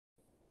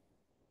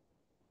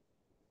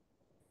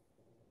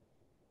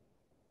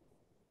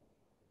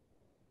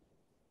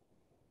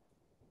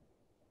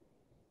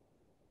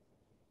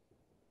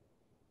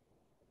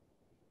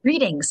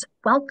Greetings,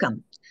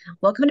 welcome.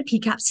 Welcome to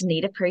PCAP's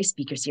Native Prairie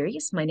Speaker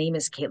Series. My name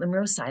is Caitlin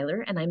Rose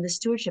Seiler, and I'm the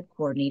Stewardship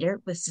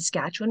Coordinator with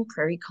Saskatchewan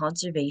Prairie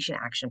Conservation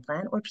Action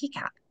Plan, or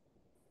PCAP.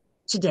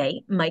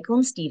 Today, Michael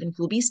and Stephen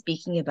will be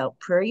speaking about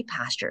prairie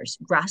pastures,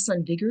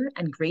 grassland vigor,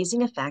 and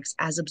grazing effects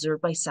as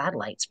observed by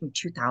satellites from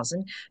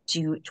 2000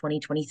 to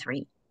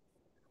 2023.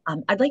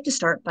 I'd like to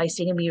start by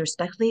saying we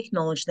respectfully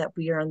acknowledge that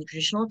we are on the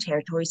traditional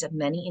territories of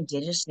many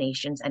Indigenous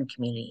nations and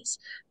communities,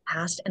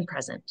 past and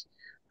present.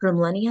 For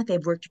millennia,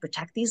 they've worked to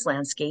protect these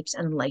landscapes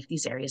and the life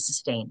these areas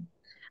sustain.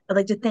 I'd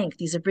like to thank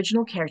these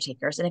Aboriginal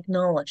caretakers and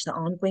acknowledge the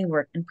ongoing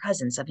work and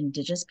presence of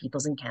Indigenous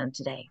peoples in Canada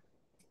today.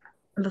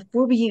 And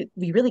before we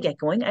really get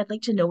going, I'd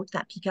like to note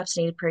that PCAP's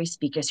Native Prairie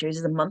Speaker Series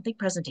is a monthly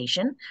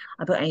presentation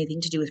about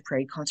anything to do with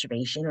prairie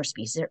conservation or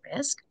species at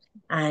risk.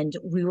 And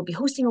we will be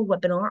hosting a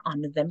webinar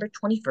on November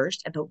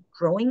 21st about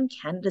growing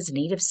Canada's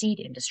native seed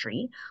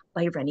industry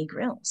by Rennie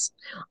Grills.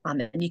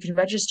 And you can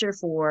register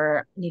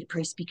for Native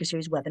Prairie Speaker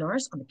Series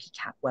webinars on the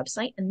PCAP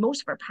website. And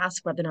most of our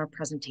past webinar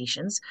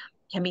presentations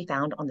can be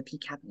found on the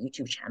PCAP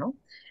YouTube channel.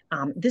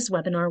 This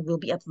webinar will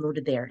be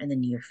uploaded there in the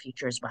near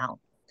future as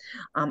well.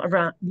 A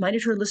reminder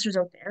to our listeners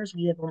out there, as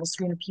we have almost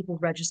 300 people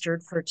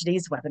registered for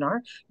today's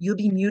webinar, you'll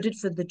be muted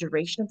for the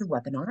duration of the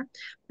webinar.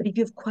 But if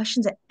you have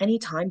questions at any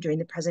time during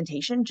the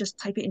presentation, just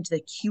type it into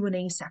the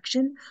Q&A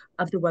section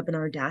of the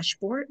webinar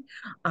dashboard.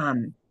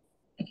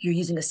 If you're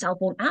using a cell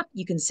phone app,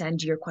 you can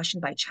send your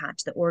question by chat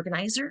to the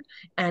organizer,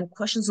 and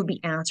questions will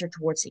be answered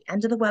towards the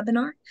end of the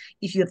webinar.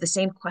 If you have the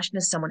same question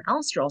as someone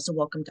else, you're also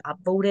welcome to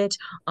upvote it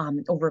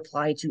or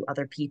reply to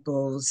other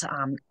people's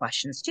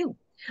questions too.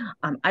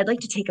 I'd like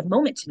to take a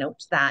moment to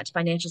note that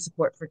financial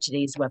support for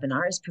today's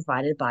webinar is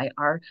provided by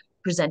our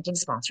presenting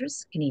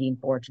sponsors, Canadian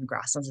Forage and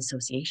Grasslands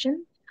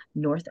Association,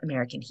 North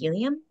American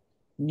Helium,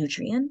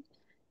 Nutrien,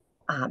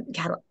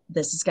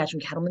 the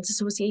Saskatchewan Cattlemen's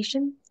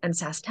Association, and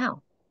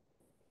SaskTel.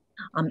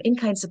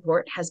 In-kind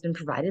support has been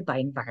provided by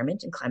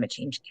Environment and Climate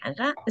Change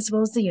Canada, as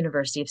well as the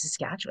University of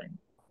Saskatchewan.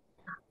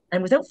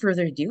 And without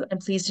further ado, I'm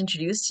pleased to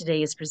introduce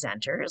today's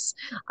presenters.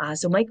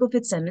 So Michael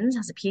Fitzsimmons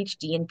has a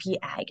PhD in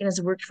P.Ag and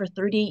has worked for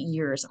 38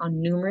 years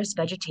on numerous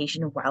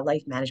vegetation and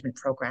wildlife management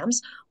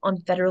programs on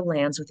federal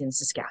lands within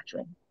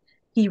Saskatchewan.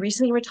 He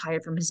recently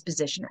retired from his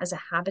position as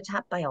a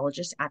habitat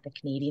biologist at the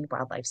Canadian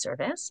Wildlife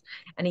Service,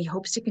 and he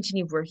hopes to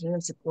continue working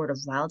in support of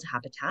wild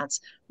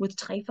habitats with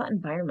TIFA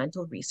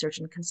Environmental Research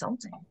and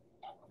Consulting.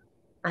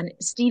 And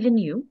Stephen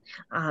Yu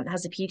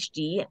has a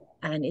PhD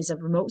and is a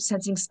remote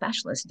sensing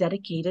specialist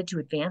dedicated to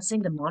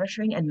advancing the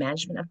monitoring and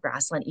management of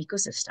grassland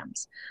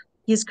ecosystems.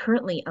 He is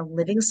currently a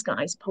Living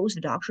Skies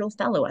postdoctoral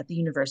fellow at the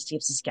University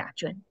of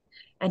Saskatchewan,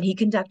 and he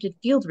conducted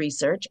field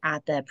research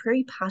at the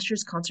Prairie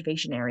Pastures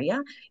Conservation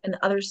Area and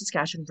other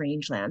Saskatchewan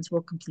rangelands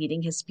while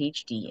completing his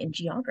PhD in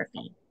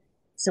geography.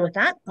 So with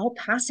that, I'll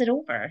pass it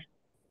over.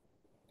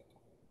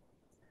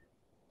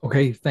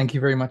 Okay, thank you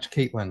very much,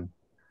 Caitlin.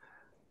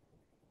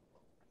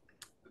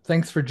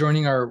 Thanks for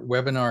joining our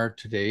webinar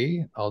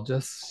today. I'll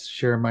just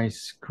share my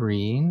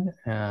screen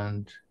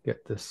and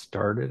get this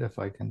started if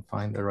I can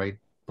find the right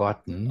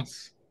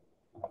buttons.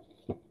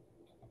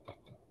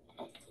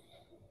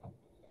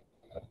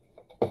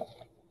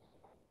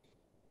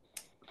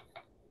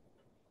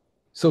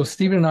 So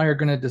Stephen and I are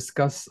going to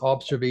discuss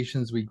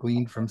observations we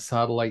gleaned from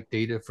satellite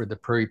data for the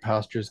Prairie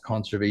Pastures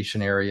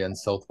Conservation Area in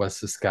Southwest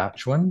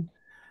Saskatchewan.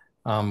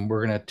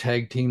 We're going to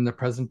tag team the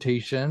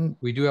presentation.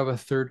 We do have a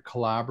third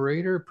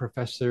collaborator,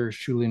 Professor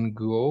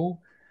Xiaolei,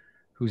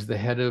 who's the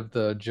head of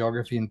the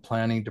Geography and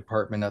Planning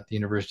Department at the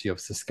University of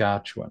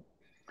Saskatchewan.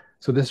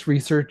 So this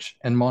research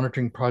and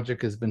monitoring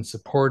project has been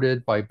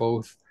supported by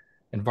both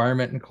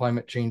Environment and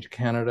Climate Change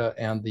Canada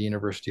and the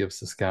University of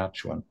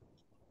Saskatchewan.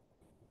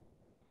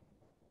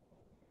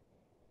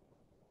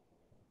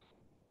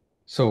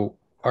 So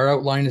our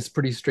outline is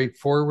pretty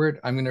straightforward.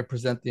 I'm going to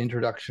present the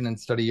introduction and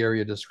study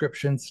area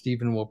description.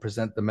 Stephen will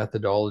present the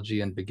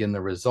methodology and begin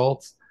the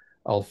results.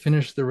 I'll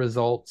finish the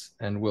results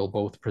and we'll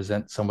both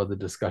present some of the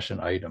discussion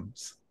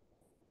items.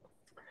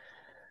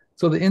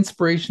 So the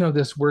inspiration of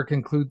this work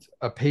includes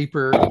a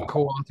paper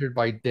co-authored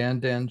by Dan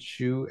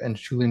Xu and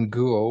Xiaolei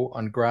Guo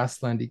on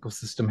grassland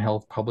ecosystem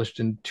health published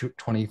in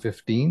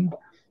 2015.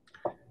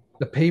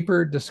 The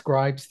paper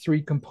describes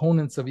three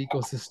components of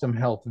ecosystem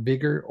health: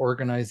 vigor,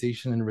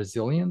 organization, and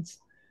resilience,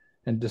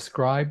 and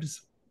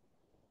describes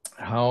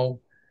how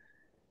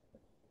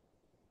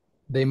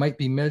they might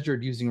be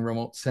measured using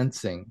remote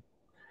sensing.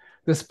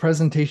 This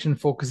presentation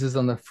focuses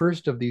on the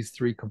first of these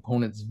three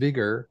components,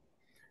 vigor,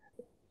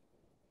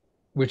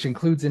 which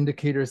includes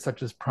indicators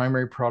such as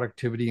primary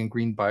productivity and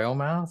green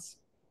biomass.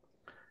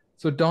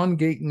 So Don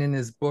Gayton, in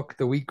his book,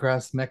 The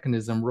Wheatgrass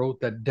Mechanism, wrote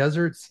that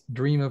deserts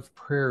dream of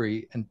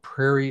prairie and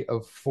prairie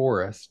of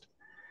forest.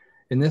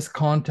 In this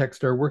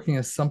context, our working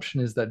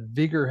assumption is that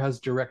vigor has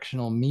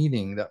directional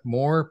meaning, that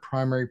more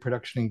primary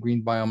production in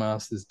green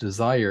biomass is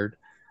desired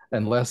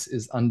and less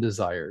is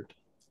undesired.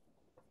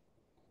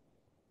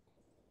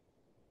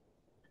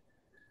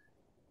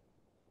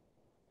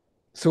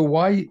 So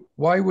why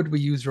would we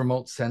use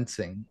remote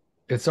sensing?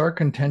 It's our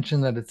contention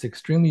that it's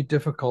extremely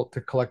difficult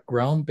to collect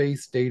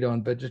ground-based data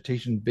on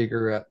vegetation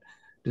vigor at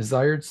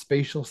desired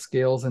spatial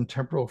scales and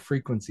temporal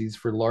frequencies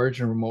for large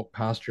and remote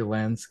pasture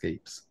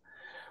landscapes.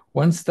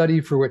 One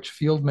study for which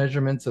field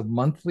measurements of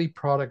monthly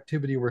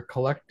productivity were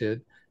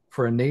collected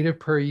for a native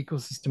prairie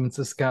ecosystem in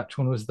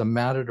Saskatchewan was the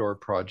Matador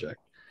Project.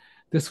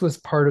 This was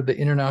part of the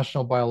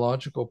International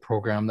Biological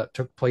Program that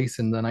took place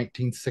in the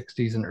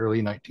 1960s and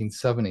early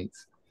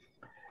 1970s.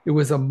 It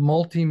was a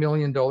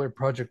multi-million-dollar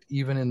project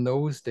even in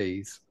those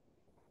days,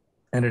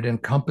 and it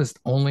encompassed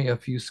only a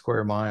few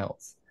square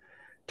miles.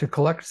 To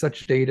collect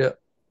such data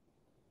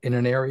in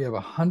an area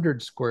of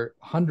hundreds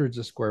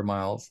of square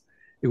miles,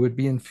 it would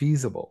be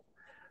infeasible.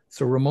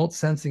 So remote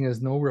sensing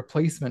is no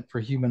replacement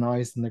for human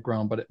eyes in the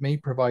ground, but it may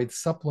provide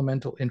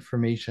supplemental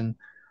information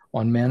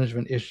on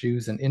management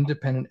issues and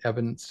independent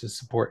evidence to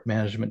support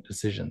management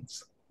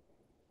decisions.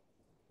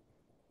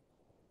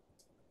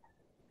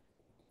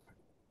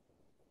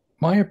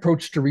 My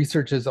approach to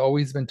research has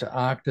always been to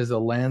act as a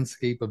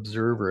landscape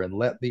observer and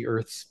let the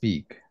earth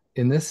speak.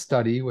 In this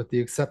study, with the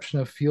exception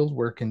of field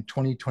work in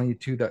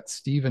 2022 that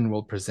Stephen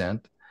will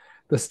present,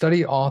 the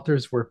study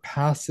authors were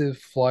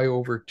passive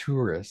flyover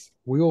tourists.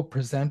 We will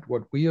present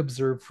what we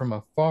observed from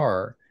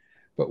afar,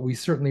 but we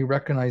certainly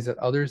recognize that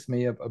others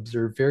may have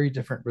observed very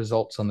different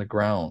results on the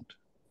ground.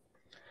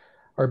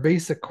 Our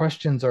basic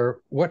questions are: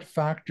 what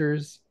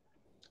factors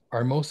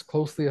are most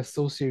closely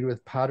associated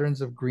with patterns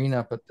of green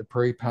up at the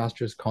Prairie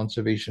Pastures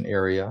Conservation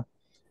Area?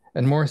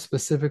 And more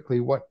specifically,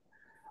 what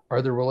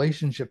are the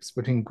relationships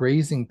between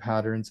grazing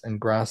patterns and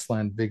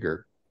grassland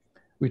vigor?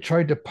 We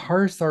tried to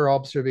parse our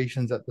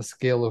observations at the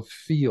scale of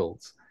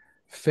fields,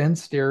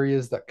 fenced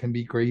areas that can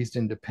be grazed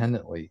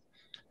independently.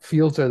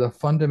 Fields are the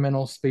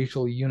fundamental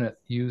spatial unit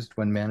used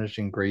when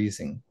managing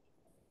grazing.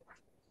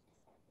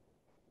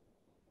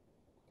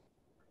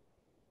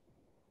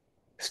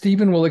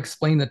 Stephen will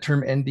explain the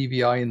term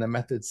NDVI in the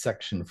methods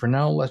section. For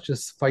now, let's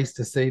just suffice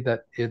to say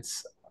that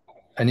it's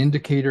an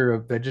indicator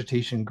of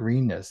vegetation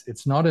greenness.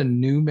 It's not a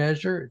new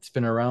measure. It's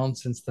been around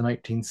since the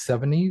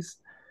 1970s.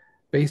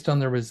 Based on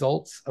the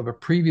results of a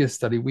previous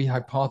study, we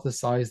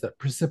hypothesized that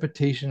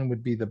precipitation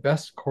would be the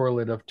best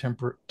correlate of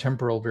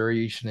temporal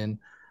variation in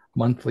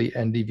monthly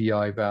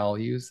NDVI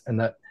values, and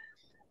that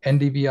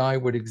NDVI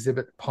would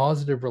exhibit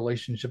positive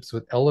relationships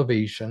with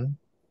elevation,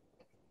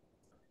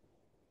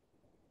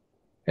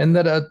 and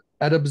that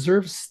at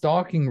observed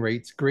stocking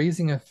rates,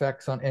 grazing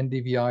effects on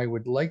NDVI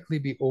would likely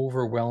be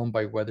overwhelmed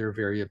by weather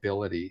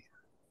variability.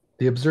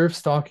 The observed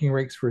stocking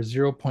rates were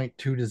 0.2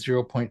 to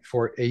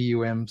 0.4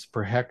 AUMs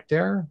per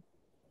hectare.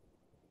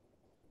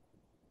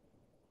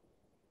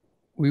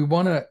 We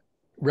want to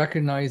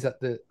recognize at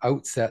the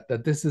outset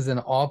that this is an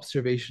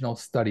observational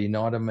study,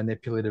 not a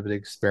manipulative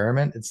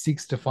experiment. It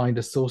seeks to find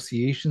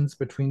associations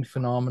between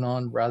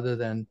phenomenon rather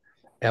than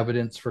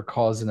evidence for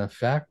cause and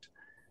effect.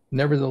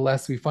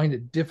 Nevertheless, we find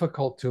it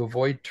difficult to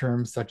avoid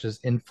terms such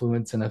as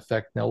influence and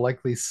effect. They'll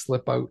likely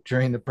slip out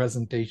during the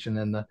presentation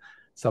and the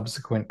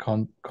subsequent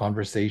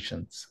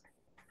conversations.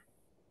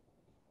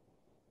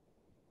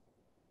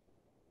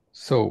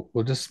 So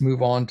we'll just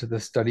move on to the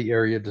study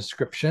area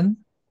description.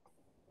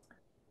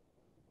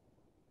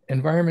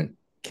 Environment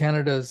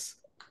Canada's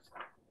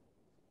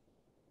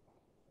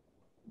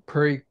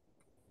Prairie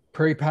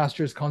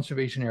Pastures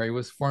Conservation Area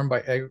was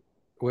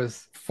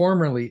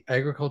formerly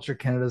Agriculture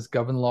Canada's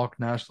Govan-Loch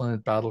National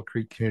and Battle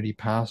Creek Community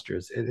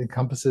Pastures. It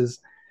encompasses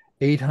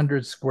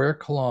 800 square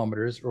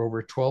kilometers or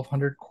over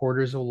 1,200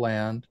 quarters of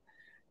land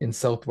in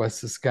southwest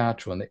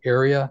Saskatchewan. The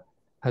area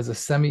has a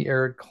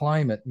semi-arid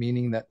climate,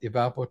 meaning that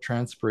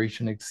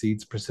evapotranspiration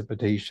exceeds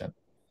precipitation.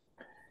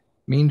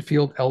 Mean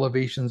field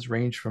elevations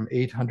range from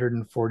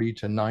 840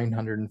 to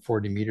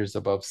 940 meters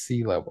above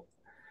sea level.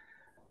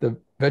 The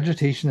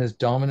vegetation is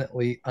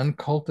dominantly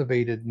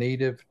uncultivated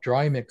native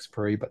dry mix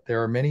prairie, but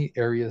there are many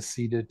areas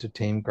seeded to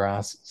tame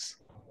grasses.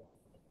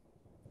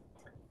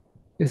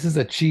 This is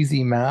a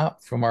cheesy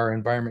map from our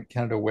Environment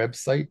Canada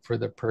website for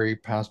the Prairie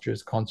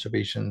Pastures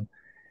Conservation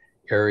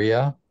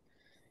Area.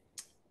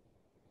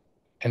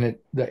 And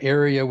the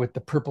area with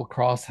the purple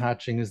cross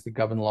hatching is the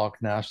Govan-Loch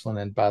National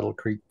and Battle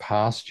Creek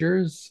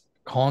pastures.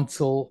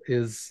 Consul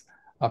is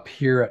up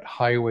here at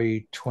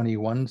Highway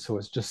 21, so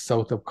it's just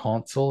south of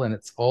Consul, and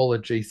it's all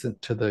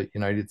adjacent to the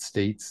United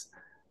States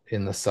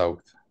in the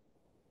south.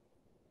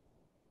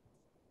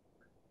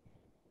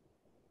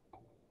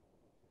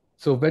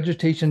 So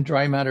vegetation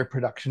dry matter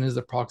production is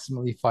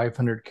approximately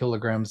 500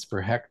 kilograms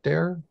per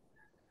hectare.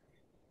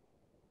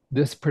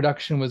 This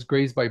production was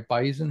grazed by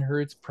bison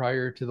herds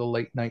prior to the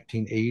late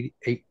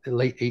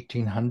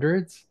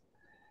 1800s.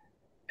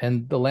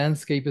 And the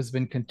landscape has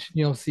been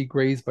continuously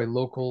grazed by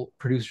local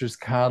producers'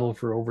 cattle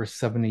for over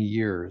 70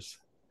 years.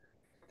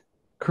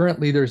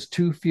 Currently, there's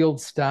 2 field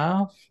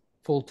staff,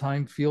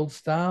 full-time field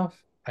staff.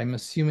 I'm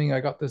assuming I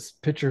got this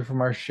picture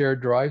from our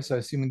shared drive, so I'm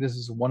assuming this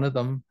is one of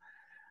them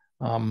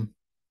out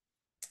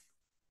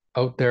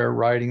there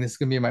riding. This is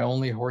going to be my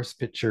only horse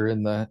picture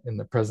in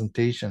the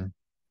presentation.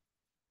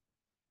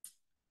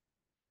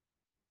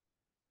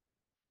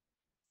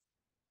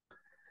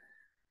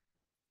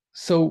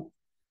 So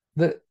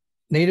The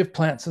Native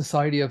Plant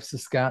Society of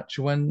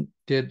Saskatchewan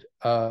did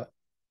a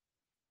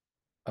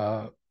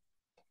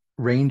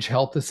range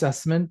health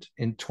assessment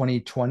in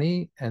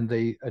 2020, and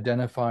they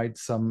identified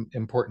some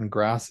important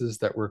grasses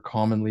that were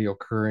commonly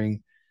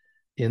occurring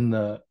in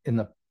the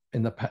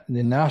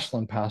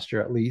national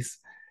pasture, at least.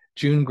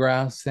 June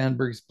grass,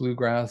 Sandberg's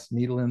bluegrass,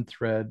 needle and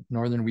thread,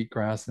 northern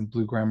wheatgrass, and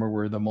blue grama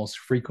were the most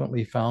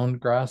frequently found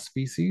grass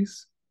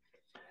species.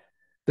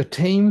 The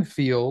tame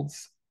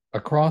fields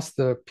across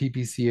the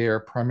PPCA are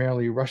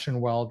primarily Russian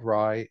wild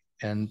rye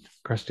and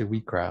crested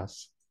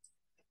wheatgrass.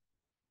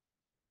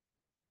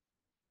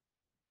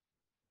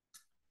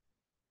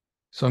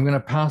 So I'm going to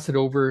pass it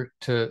over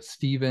to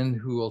Stephen,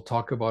 who will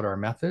talk about our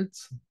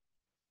methods.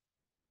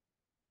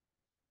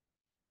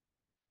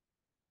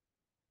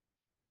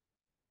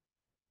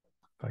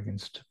 If I can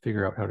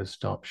figure out how to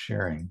stop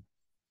sharing.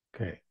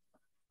 Okay.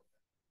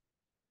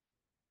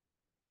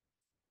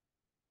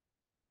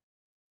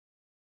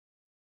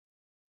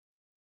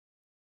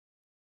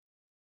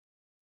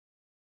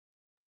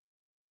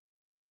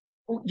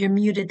 Oh, you're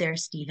muted there,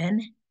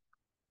 Stephen.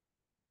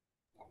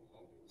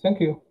 Thank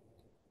you.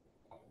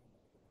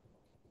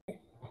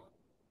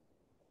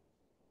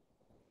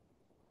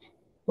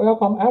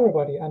 Welcome,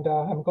 everybody, and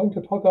I'm going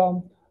to talk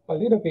a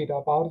little bit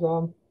about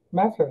the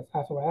methods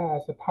as well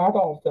as part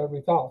of the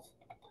results.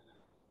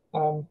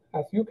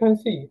 As you can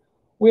see,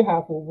 we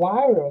have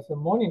various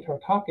monitor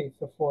targets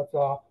for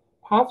the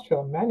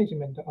pasture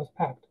management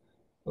aspect.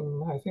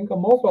 I think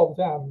most of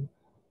them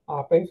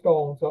are based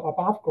on the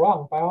above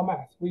ground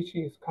biomass, which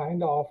is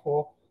kind of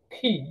a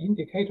key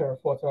indicator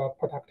for the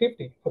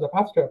productivity, for the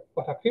pasture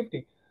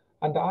productivity.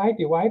 And I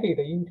divided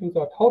into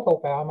the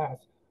total biomass,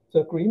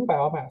 the green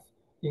biomass,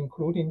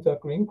 including the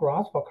green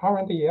grass for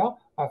current year,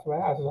 as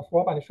well as the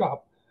shrub and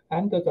shrub,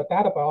 and the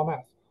dead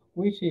biomass,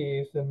 which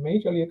is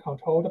majorly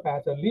controlled by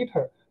the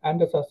litter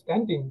and the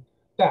standing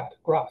dead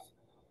grass.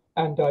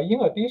 And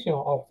in addition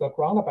of the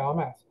ground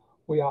biomass,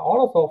 we are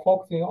also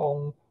focusing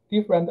on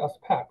different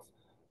aspects,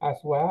 as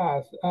well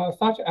as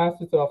such as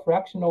the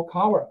fractional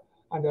cover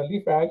and the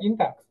leaf area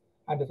index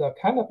and the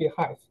canopy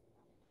height.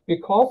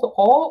 Because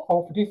all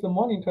of these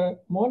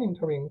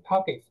monitoring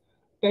targets,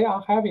 they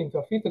are having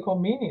the physical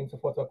meanings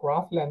for the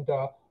grassland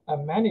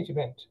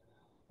management.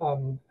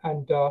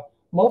 And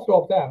most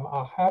of them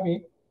are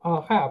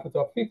have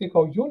the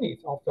physical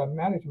units of the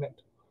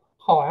management.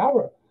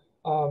 However,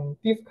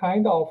 this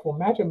kind of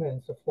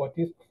measurements for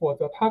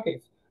the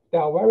targets, they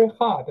are very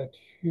hard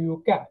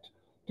to get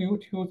due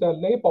to the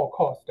labor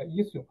cost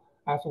issue,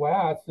 as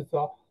well as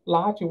the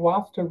large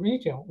vast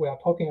region we are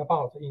talking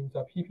about in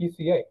the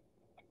PPCA.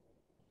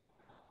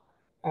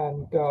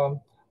 And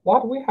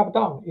what we have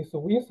done is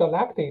we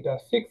selected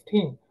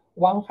 16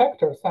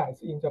 1-hectare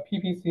sites in the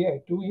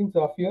PPCA during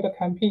the field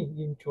campaign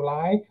in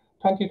July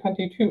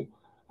 2022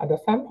 and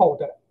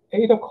sampled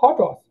 8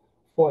 corridors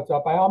for the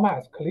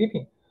biomass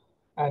clipping.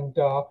 And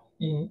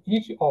in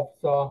each of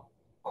the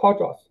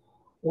corridors,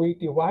 we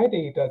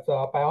divided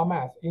the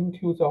biomass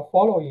into the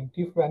following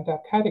different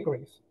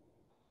categories,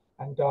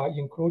 and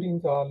including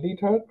the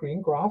litter,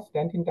 green grass,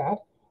 standing dead,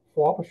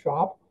 forb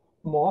shrub,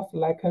 moss,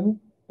 lichen,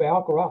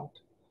 bare ground.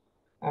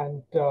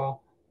 And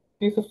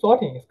this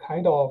sorting is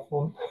kind of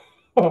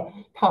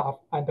tough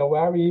and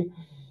very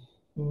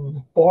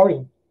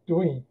boring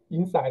doing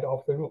inside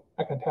of the room,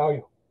 I can tell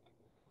you.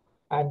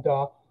 And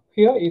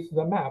here is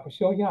the map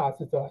showing us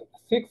the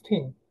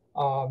 16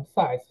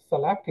 sites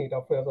selected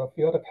for the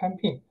field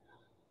campaign.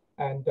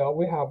 And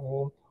we have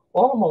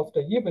almost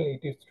evenly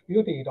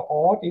distributed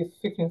all these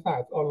 16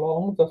 sites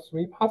along the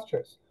 3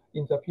 pastures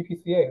in the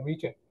PPCA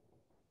region.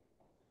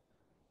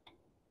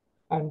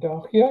 And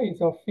here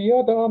is a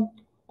field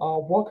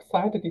work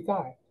site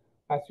design.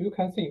 As you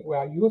can see, we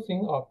are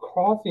using a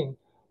crossing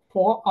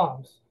 4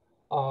 arms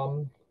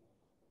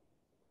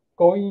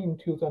going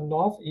into the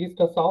northeast,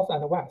 south,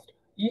 and west.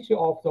 Each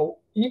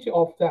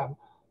of them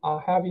are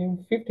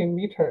having 15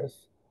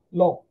 meters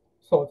long.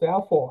 So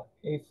therefore,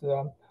 it's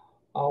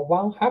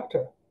 1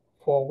 hectare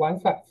for one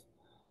site.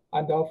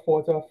 And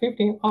for the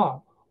 15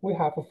 arm, we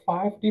have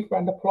 5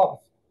 different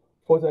plots.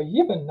 For the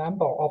even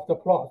number of the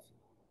plots,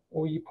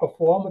 we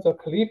perform the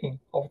clipping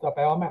of the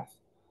biomass.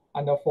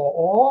 And for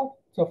all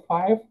the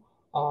 5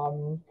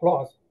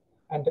 plots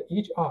and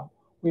each arm,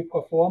 we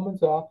perform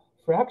the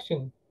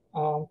fraction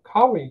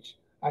coverage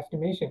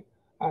estimation,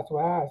 as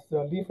well as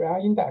the leaf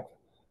area index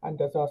and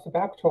the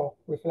spectral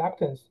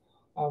reflectance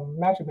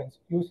measurements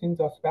using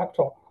the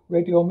spectral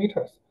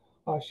radiometers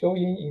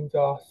showing in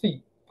the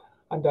C.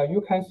 And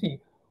you can see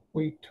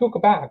we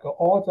took back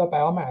all the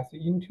biomass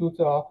into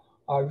the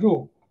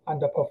room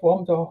and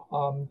performed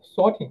the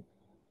sorting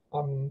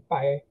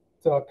by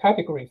the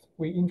categories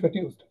we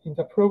introduced in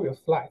the previous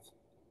slides.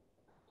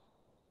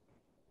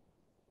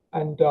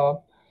 And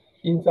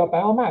in the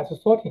biomass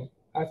sorting,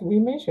 as we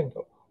mentioned,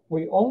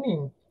 we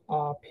only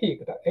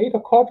picked 8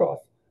 corridors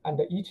and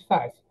each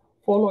site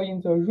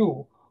following the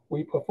rule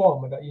we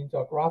performed in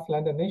the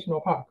Grassland National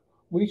Park,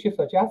 which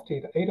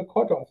suggested 8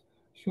 corridors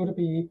should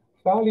be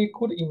fairly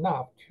good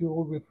enough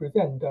to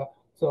represent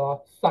the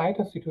site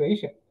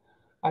situation.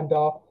 And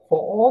for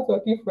all the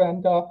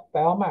different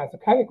biomass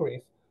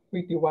categories,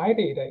 we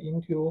divided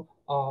into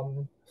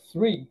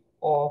 3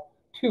 or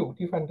 2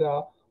 different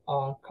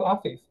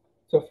classes.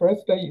 The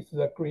first is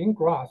the green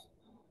grass,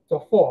 the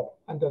forb,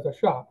 and the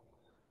shrub.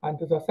 And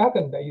the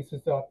second is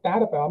the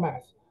dead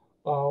biomass,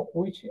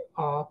 which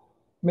are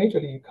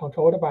majorly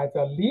controlled by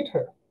the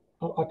litter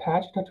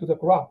attached to the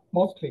ground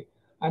mostly,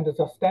 and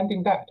the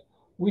standing dead,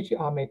 which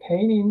are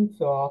maintaining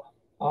the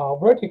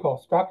vertical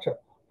structure,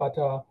 but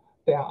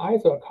they are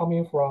either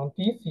coming from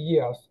these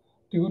years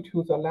due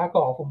to the lack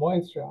of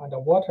moisture and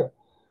water,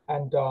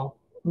 and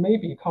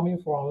maybe coming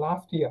from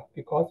last year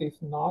because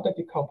it's not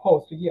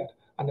decomposed yet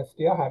and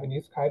still having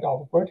this kind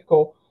of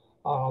vertical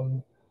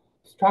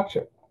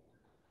structure.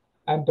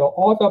 And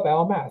all the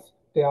biomass,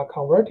 they are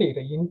converted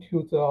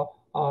into the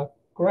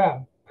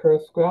gram per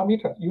square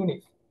meter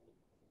units.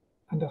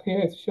 And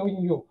here is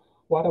showing you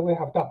what we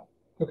have done.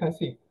 You can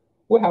see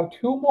we have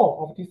 2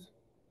 more of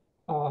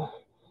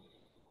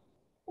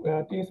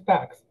these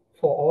bags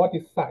for all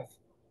these sites.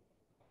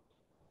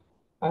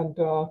 And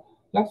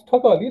let's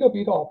talk a little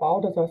bit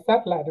about the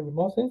satellite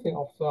remote sensing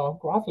of the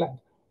grassland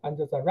and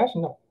the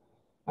rationale.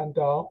 And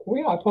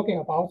we are talking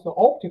about the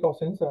optical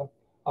sensor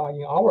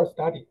in our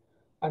study.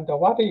 And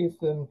what is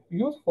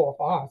useful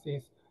for us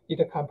is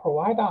it can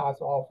provide us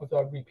of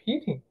the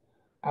repeating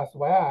as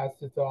well as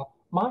the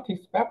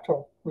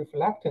multispectral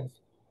reflectance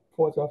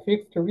for the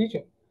fixed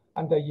region.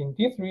 And in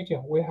this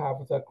region, we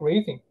have the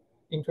grazing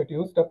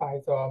introduced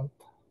by the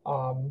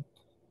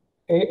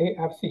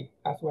AAFC,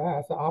 as well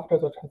as after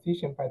the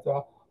transition by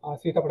the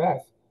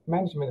CWS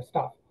management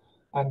staff.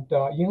 And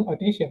in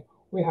addition,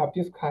 we have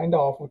this kind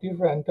of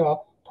different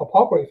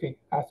topography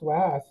as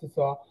well as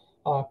the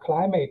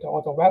climate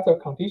or the weather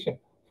condition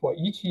for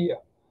each year.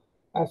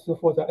 As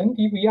for the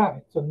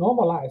NDVI, the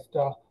Normalized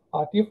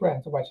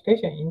Difference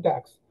Vegetation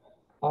Index,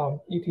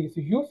 it is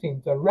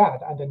using the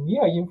red and the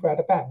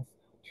near-infrared bands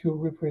to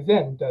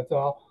represent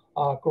the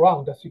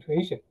ground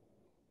situation.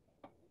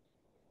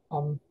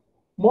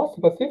 More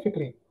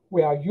specifically,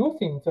 we are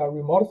using the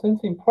remote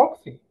sensing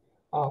proxy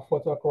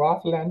for the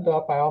grassland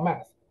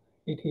biomass.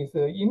 It is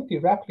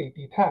indirectly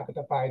detected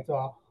by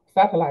the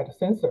satellite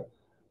sensor,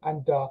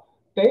 and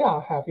they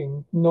are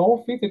having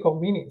no physical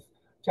meanings,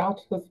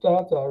 just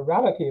the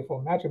relative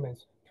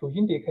measurements to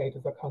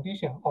indicate the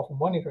condition of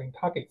monitoring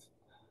targets.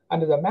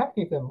 And the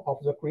mechanism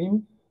of the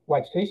green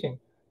vegetation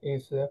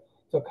is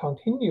the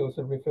continuous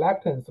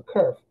reflectance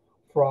curve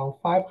from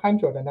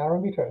 500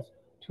 nanometers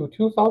to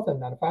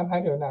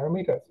 2,500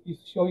 nanometers is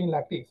showing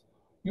like this.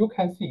 You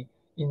can see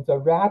in the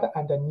red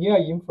and the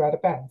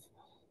near-infrared bands,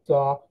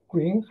 the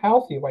green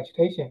healthy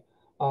vegetation,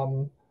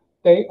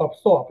 they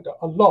absorbed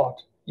a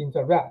lot in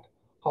the red,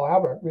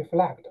 however,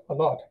 reflect a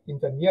lot in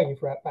the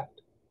near-infrared band.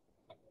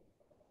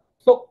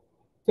 So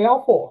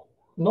therefore,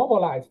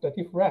 normalized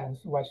difference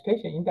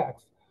vegetation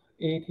index,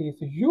 it is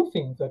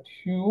using the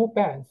 2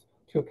 bands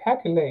to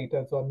calculate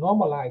the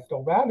normalized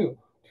value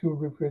to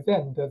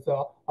represent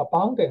the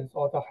abundance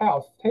or the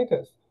health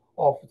status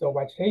of the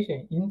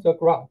vegetation in the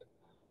ground.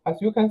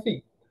 As you can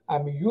see,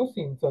 I'm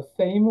using the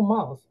same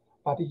months,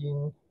 but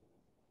in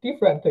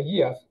different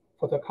years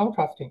for the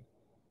contrasting.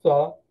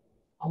 The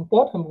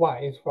bottom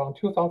one is from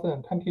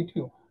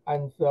 2022,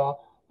 and the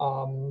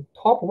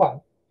top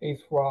one is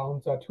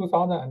from the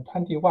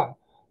 2021.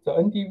 The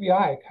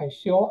NDVI can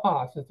show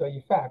us the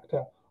effect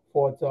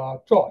for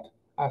the drought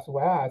as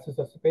well as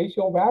the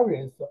spatial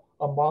variance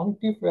among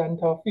different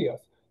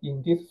fields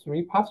in these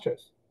 3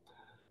 pastures.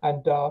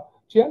 And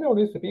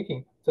generally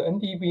speaking, the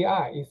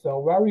NDVI is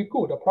a very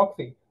good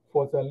proxy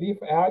for the leaf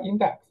air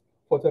index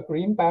for the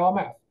green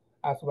biomass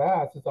as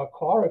well as the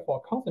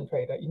chlorophyll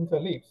concentrate in the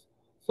leaves.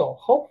 So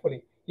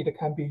hopefully it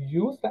can be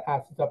used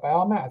as the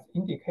biomass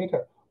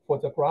indicator for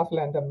the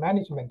grassland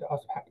management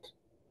aspect.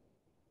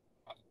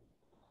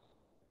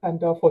 And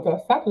for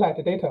the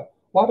satellite data,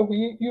 what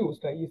we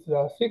used is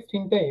a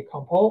 16-day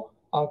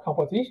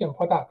composition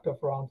product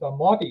from the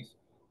MODIS,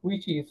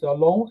 which is a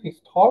long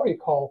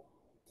historical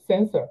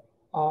sensor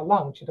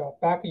launched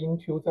back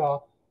into the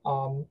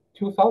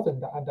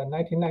 2000 and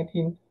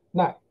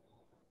 1999.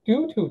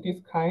 Due to this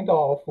kind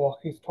of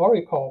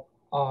historical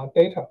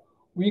data,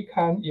 we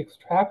can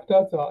extract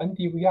the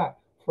NDVI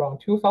from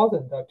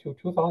 2000 to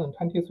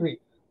 2023,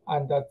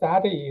 and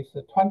that is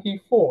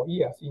 24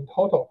 years in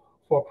total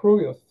for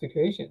previous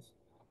situations.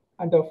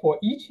 And for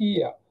each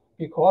year,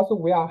 because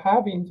we are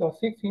having the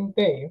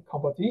 16-day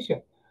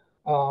composition,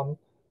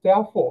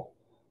 therefore,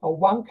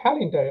 one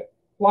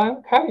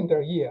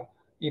calendar year,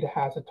 it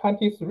has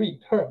 23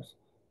 terms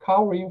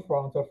covering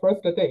from the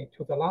first day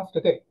to the last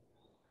day.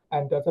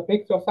 And the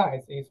pixel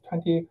size is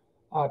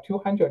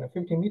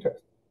 250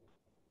 meters.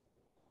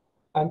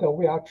 And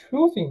we are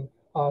choosing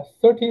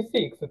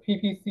 36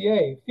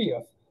 PPCA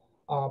fields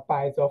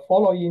by the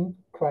following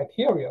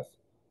criteria.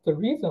 The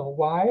reason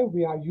why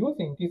we are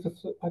using these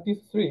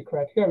 3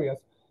 criteria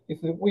is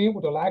that we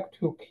would like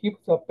to keep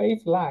the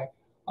baseline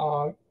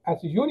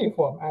as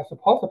uniform as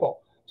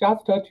possible,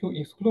 just to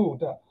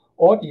exclude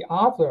all the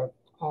other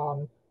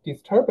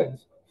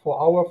disturbance for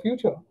our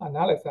future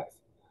analysis.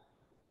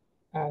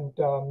 And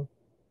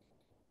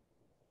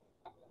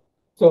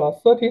the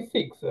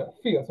 36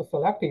 fields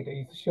selected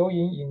is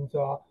showing in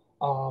the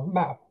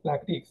map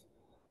like this.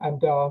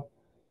 And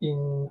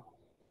in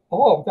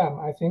all of them,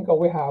 I think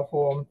we have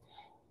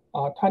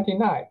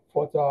 29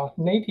 for the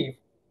native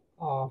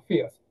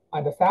fields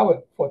and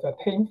 7 for the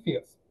tame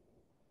fields.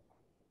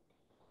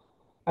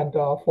 And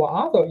for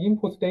other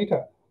input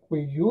data,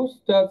 we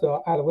used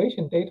the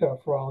elevation data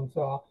from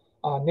the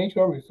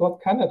Natural Resource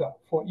Canada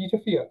for each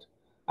field.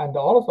 And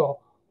also,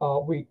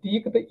 we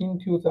digged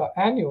into the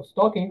annual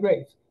stocking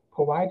rates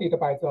provided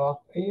by the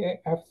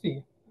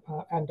AAFC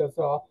and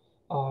the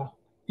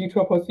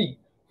PPCA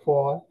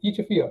for each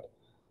field.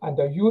 And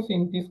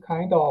using this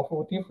kind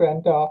of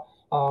different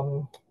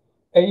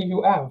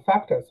AUM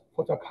factors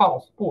for the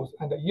cows, bulls,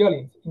 and the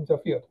yearlings in the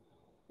field,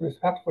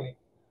 respectively.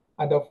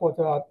 And for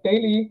the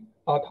daily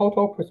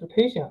total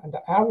precipitation and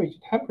the average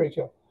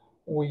temperature,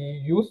 we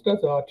used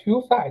the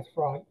 2 sides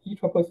from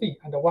ECCC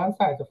and 1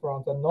 side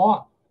from the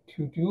NOAA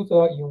to do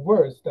the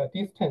inverse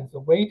distance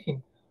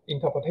weighting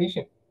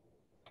interpretation.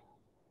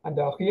 And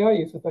here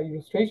is the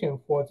illustration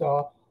for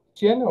the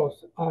general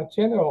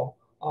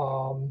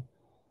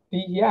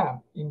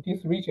DEM in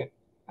this region.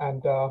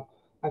 And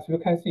as you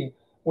can see,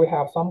 we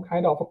have some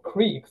kind of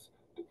creeks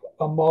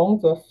among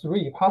the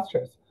 3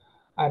 pastures,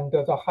 and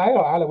the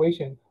higher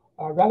elevation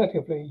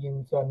relatively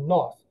in the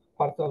north,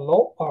 but the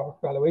lower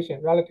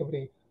elevation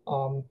relatively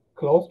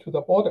close to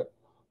the border.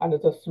 And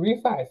the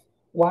 3 sites,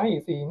 one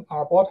is in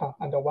Alberta,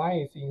 and one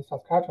is in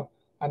Saskatchewan,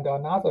 and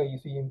another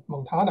is in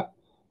Montana.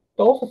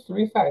 Those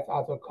 3 sites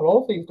are the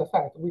closest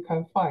sites we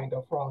can find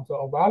from the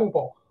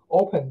available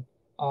open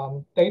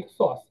data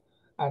source,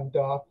 and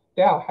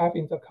they are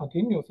having the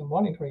continuous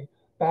monitoring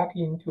back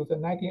into the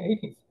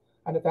 1980s,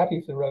 and that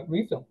is the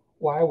reason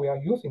why we are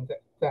using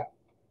that.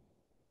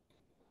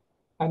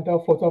 And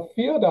for the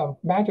field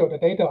measured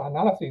data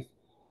analysis,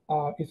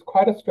 it's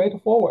quite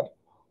straightforward.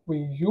 We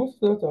use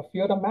the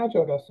field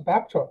measured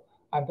spectra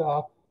and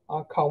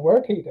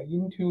convert it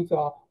into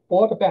the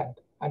broadband,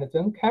 and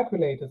then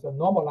calculate the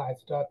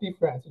normalized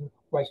difference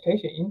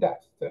vegetation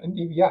index, the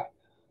NDVI.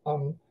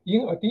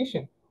 In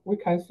addition, we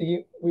can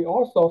see we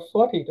also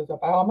sorted the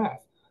biomass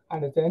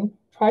and then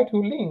try to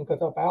link the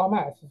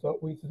biomass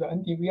with the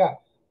NDVI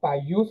by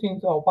using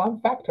the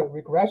one-factor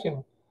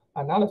regression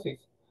analysis.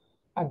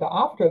 And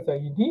after the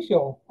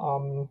initial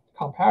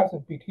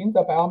comparison between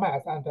the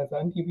biomass and the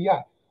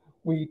NDVI,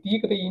 we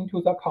digged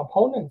into the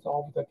components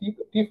of the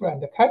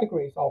different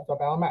categories of the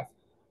biomass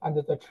and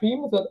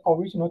trimmed the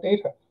original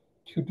data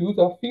to do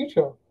the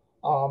future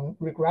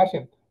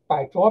regression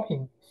by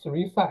dropping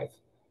 3 sites.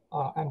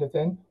 And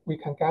then we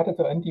can get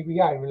the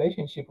NDVI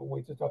relationship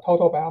with the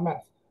total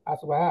biomass as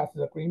well as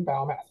the green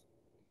biomass.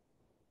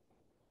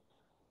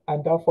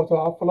 And for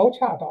the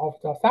flowchart of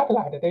the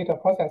satellite data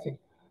processing,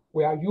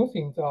 we are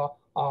using the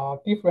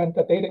different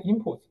data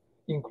inputs,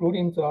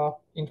 including the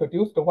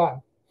introduced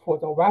one for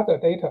the weather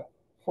data,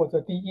 for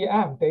the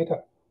DEM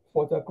data,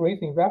 for the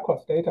grazing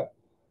records data,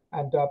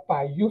 and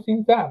by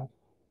using them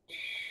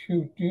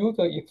to do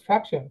the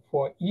extraction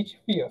for each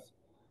field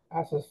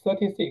as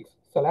 36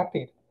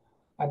 selected.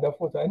 And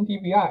for the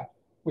NDVI,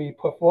 we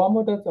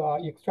performed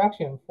the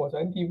extraction for the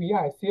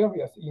NDVI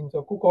series in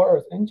the Google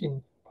Earth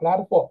Engine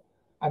platform,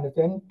 and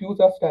then do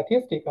the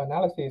statistic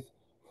analysis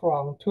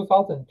from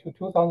 2000 to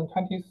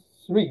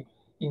 2023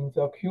 in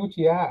the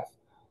QGIS,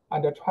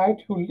 and try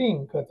to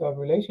link the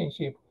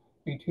relationship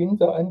between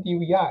the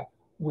NDVI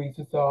with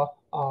the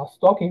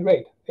stocking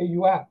rate,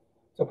 AUM,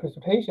 the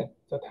precipitation,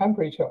 the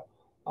temperature,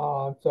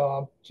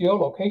 the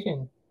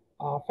geolocation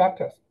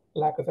factors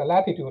like the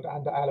latitude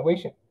and the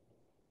elevation.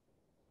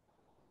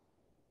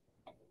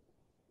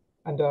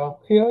 And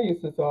here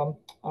is the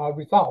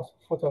results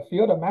for the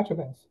field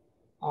measurements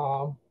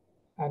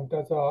and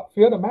the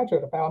field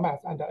measured biomass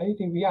and the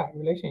NDVI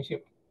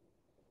relationship.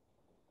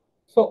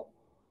 So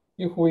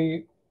if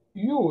we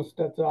use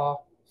the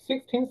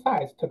 16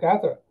 sites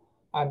together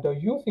and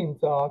using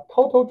the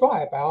total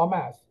dry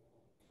biomass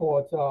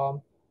for the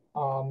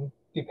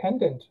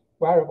dependent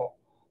variable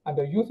and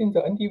using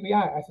the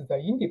NDVI as the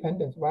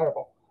independent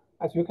variable,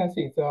 as you can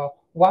see, the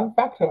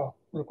one-factor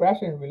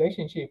regression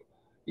relationship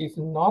is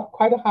not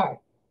quite high.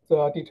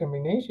 The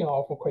determination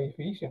of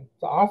coefficient,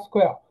 the R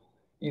square,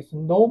 is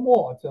no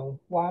more than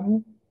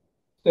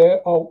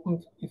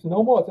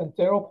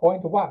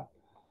 0.1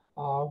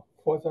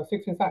 for the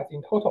 16 sites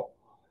in total.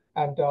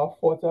 And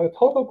for the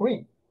total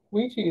green,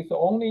 which is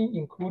only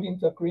including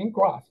the green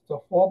grass, the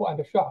fob and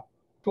the shrub,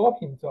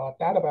 dropping the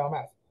data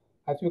biomass,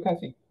 as you can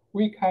see,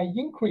 we can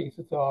increase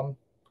the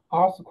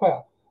R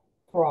square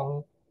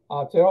from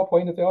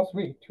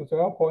 0.03 to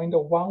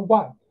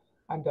 0.11,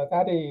 and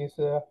that is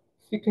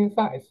 16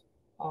 sites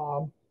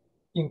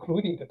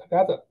included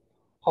together.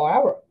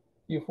 However,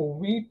 if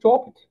we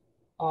dropped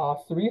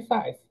 3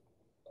 sites,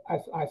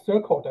 as I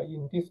circled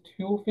in these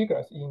 2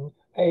 figures in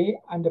A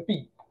and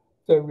B,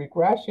 the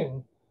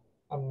regression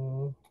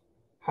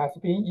has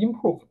been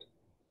improved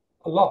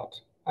a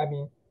lot. I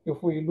mean,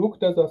 if we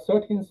looked at the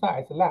 13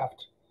 sites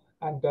left,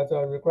 and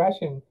the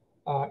regression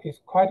is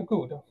quite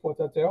good for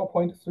the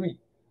 0.3,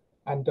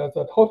 and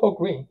the total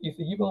green is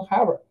even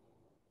higher.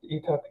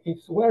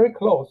 It's very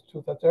close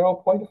to the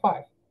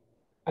 0.5.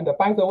 And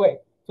by the way,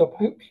 the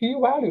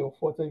p-value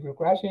for the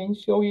regression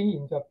showing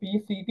in the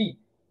BCD,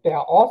 they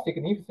are all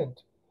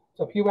significant.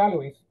 The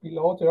p-value is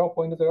below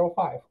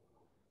 0.05,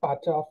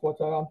 but for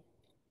the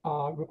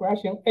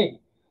regression A,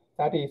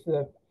 that is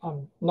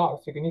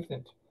not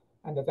significant,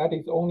 and that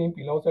is only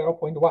below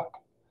 0.1.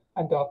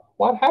 And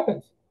what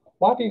happens?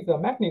 What is the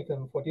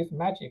mechanism for this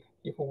magic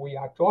if we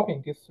are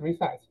dropping these three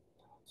sites?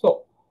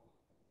 So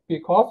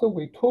because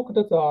we took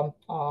the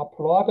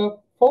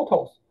plot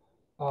photos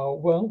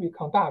when we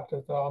conduct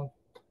the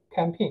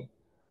campaign,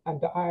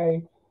 and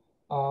I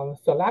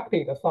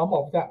selected some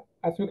of them.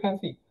 As you can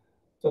see,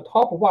 the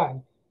top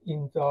one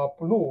in the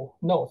blue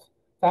nodes,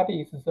 that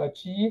is the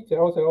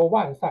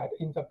G001 site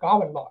in the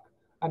govern log,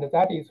 and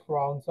that is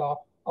from the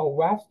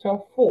West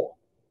 4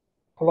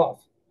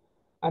 plots.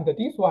 And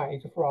this one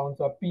is from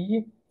the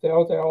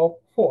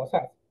B004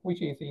 site,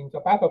 which is in the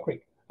Battle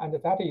Creek, and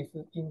that is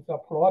in the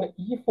plot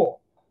E4.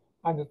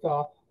 And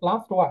the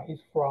last one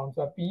is from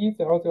the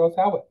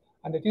B007,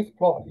 and this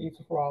plot is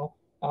from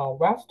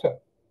West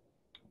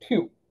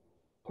 2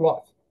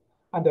 plots.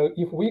 And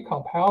if we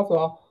compare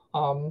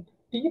the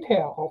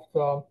detail of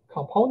the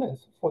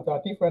components for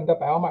the different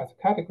biomass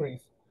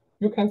categories,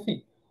 you can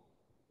see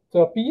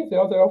the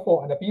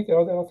B004 and the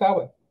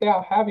B007, they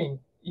are having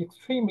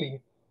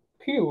extremely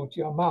huge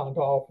amount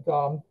of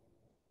the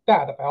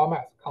dead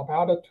biomass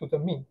compared to the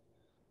mean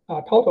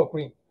total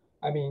green.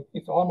 I mean,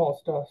 it's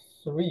almost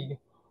 3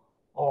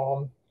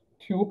 or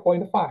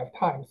 2.5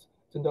 times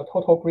the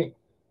total green.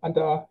 And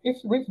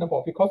it's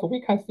reasonable because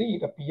we can see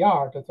it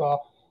beyond the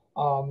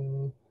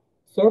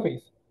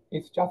surface.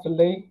 It's just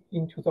lay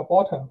into the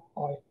bottom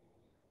or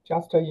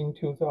just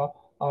into the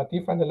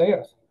different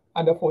layers.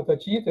 And for the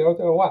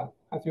G001,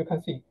 as you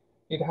can see,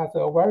 it has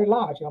a very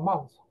large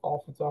amount of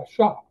the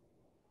shrub.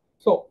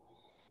 So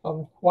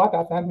what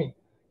does that mean?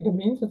 It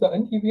means the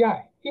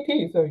NDVI, it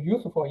is a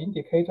useful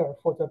indicator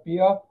for the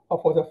field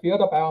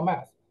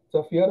biomass,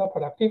 the field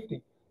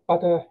productivity,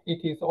 but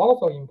it is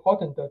also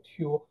important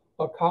to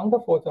account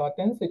for the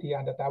density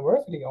and the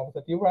diversity of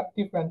the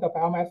different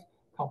biomass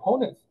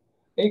components,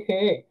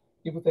 aka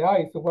if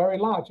there is a very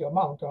large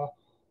amount of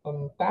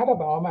data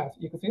biomass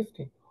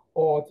existing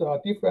or the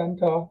different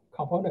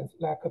components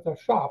like the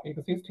shrub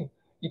existing,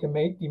 it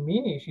may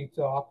diminish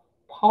the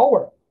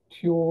power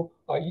to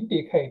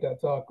indicate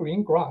the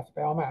green grass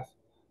biomass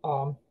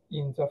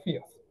in the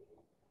fields.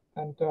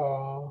 And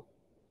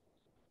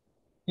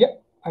yeah,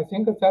 I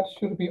think that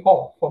should be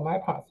all for my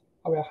part.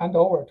 I will hand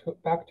over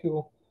back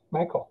to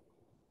Michael.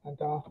 And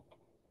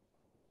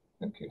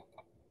thank you.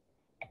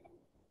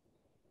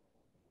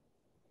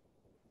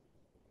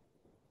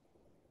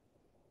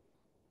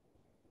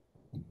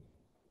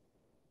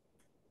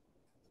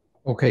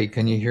 Okay,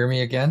 can you hear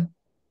me again?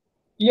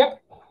 Yeah,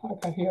 I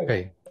can hear you.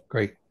 Okay,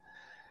 great.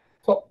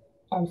 So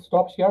I'm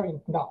stop sharing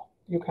now.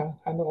 You can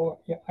hand over.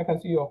 Yeah, I can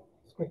see your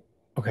screen.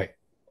 Okay.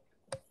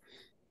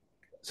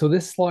 So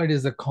this slide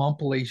is a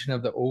compilation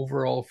of the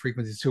overall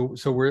frequency.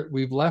 So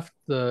we've left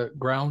the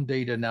ground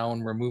data now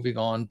and we're moving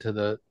on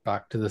to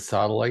back to the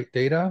satellite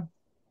data.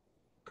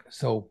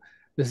 So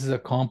this is a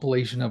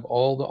compilation of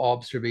all the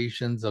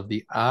observations of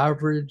the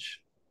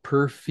average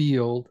per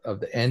field of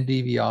the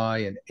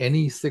NDVI in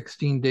any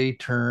 16-day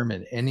term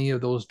in any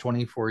of those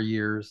 24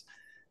 years.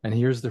 And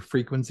here's the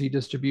frequency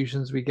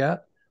distributions we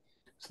get.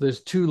 So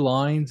there's two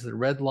lines. The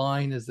red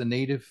line is the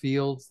native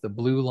fields. The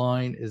blue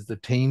line is the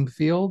tame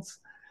fields.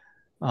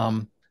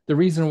 The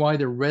reason why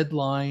the red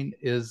line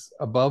is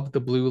above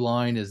the blue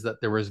line is that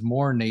there was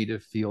more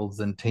native fields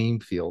than tame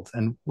fields.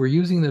 And we're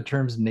using the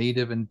terms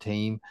native and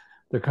tame.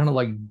 They're kind of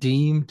like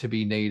deemed to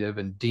be native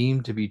and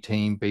deemed to be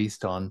tame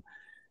based on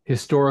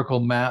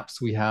historical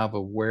maps we have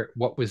of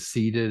what was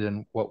seeded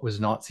and what was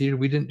not seeded.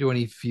 We didn't do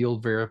any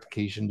field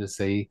verification to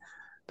say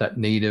that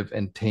native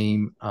and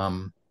tame,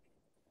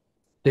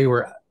 they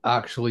were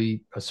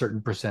actually a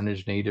certain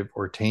percentage native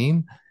or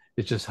tame.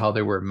 It's just how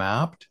they were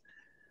mapped.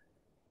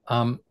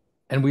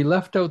 And we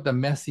left out the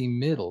messy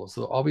middle.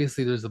 So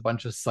obviously there's a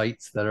bunch of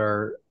sites that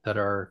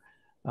are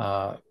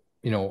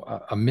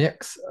a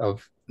mix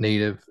of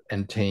native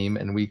and tame,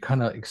 and we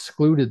kind of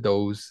excluded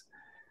those.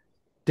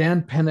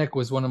 Dan Pennock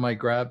was one of my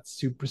grad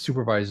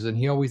supervisors, and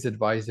he always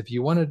advised if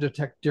you want to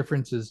detect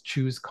differences,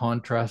 choose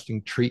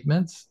contrasting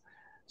treatments.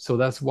 So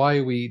that's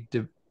why we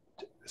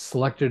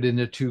selected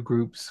into two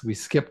groups. We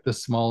skipped the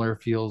smaller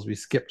fields, we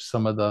skipped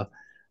some of the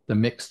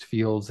mixed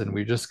fields, and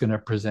we're just going to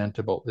present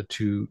about the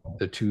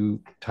two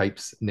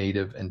types,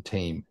 native and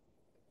tame.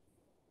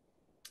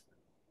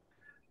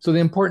 So the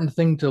important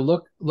thing to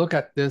look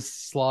at this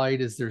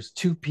slide is there's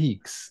two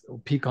peaks, a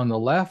peak on the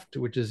left,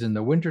 which is in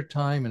the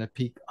wintertime, and a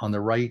peak on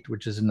the right,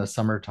 which is in the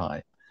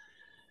summertime.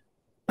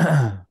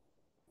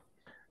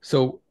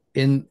 So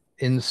in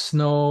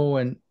snow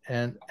and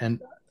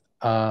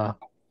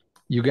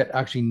you get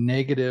actually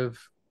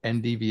negative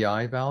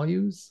NDVI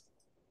values.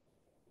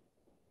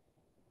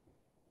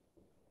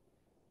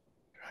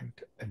 Trying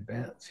to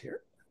advance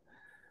here.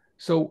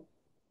 So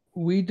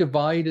we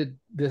divided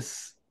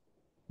this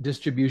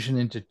distribution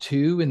into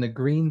two. In the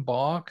green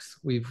box,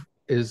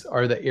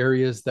 are the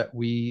areas that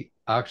we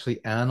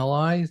actually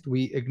analyzed.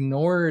 We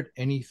ignored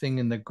anything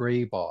in the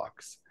gray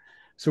box.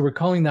 So we're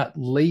calling that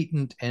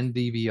latent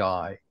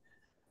NDVI.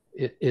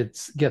 It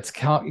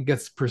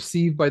gets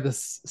perceived by the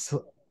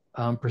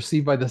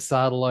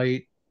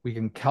satellite. We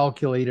can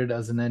calculate it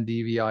as an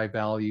NDVI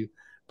value,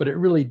 but it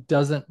really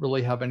doesn't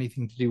really have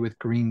anything to do with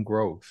green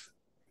growth.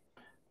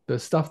 The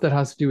stuff that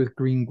has to do with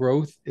green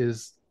growth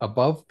is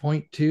above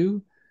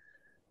 0.2.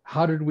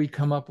 How did we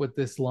come up with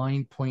this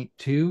line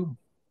 0.2?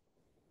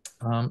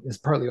 Is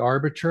partly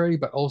arbitrary,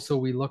 but also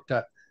we looked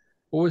at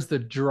what was the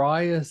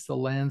driest the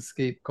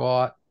landscape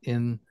got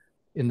in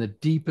the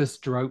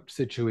deepest drought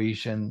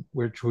situation,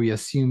 which we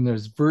assume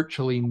there's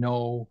virtually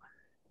no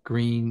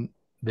green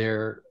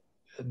there.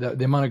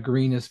 The amount of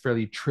green is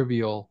fairly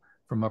trivial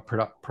from a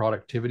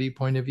productivity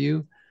point of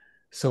view.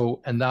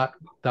 So, and that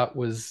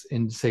was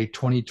in, say,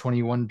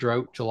 2021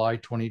 drought, July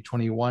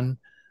 2021.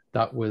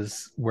 That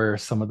was where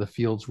some of the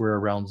fields were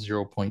around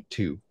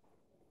 0.2.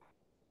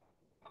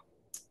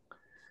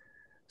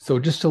 So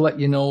just to let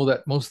you know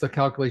that most of the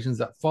calculations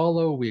that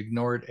follow, we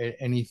ignored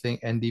anything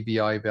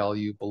NDVI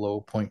value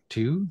below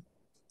 0.2.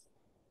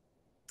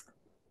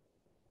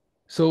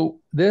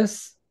 So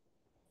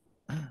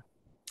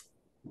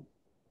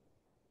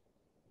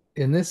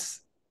in this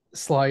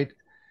slide,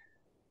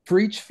 for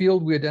each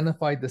field, we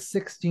identified the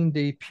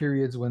 16-day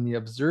periods when the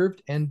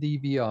observed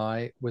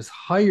NDVI was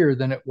higher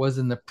than it was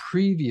in the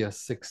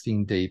previous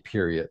 16-day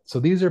period.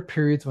 So these are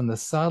periods when the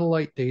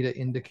satellite data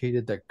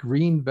indicated that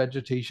green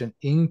vegetation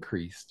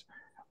increased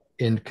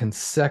in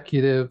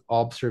consecutive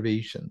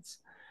observations.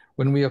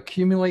 When we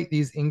accumulate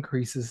these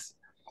increases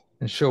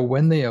and show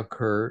when they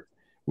occur,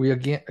 we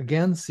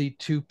again see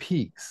two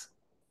peaks.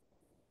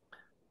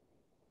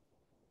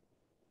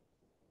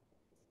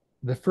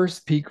 The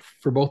first peak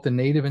for both the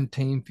native and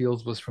tame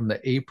fields was from the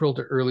April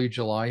to early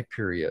July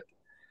period.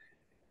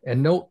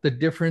 And note the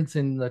difference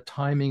in the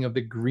timing of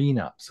the green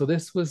up. So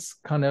this was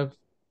kind of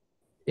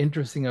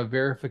interesting, a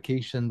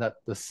verification that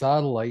the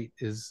satellite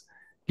is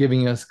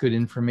giving us good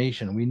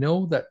information. We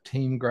know that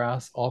tame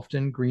grass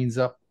often greens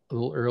up a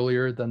little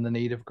earlier than the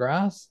native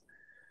grass.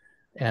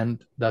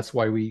 And that's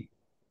why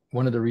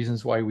one of the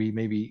reasons why we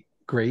maybe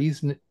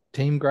graze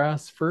tame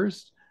grass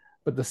first,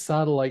 but the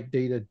satellite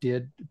data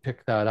did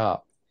pick that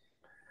up.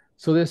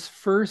 So this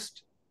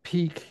first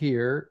peak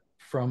here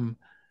from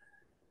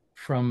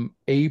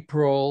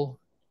April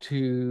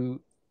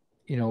to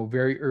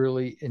very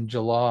early in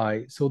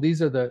July. So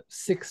these are the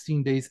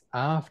 16 days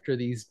after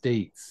these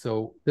dates.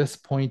 So this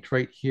point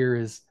right here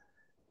is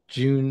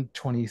June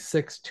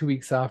 26, 2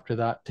 weeks after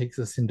that takes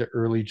us into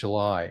early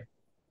July.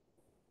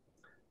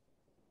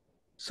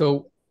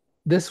 So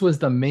this was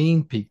the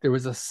main peak. There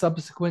was a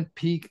subsequent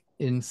peak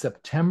in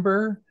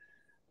September.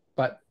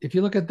 But if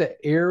you look at the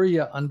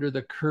area under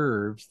the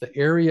curves, the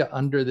area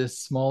under this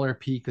smaller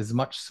peak is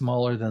much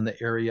smaller than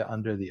the area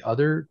under the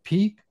other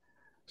peak.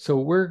 So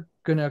we're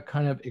going to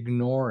kind of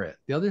ignore it.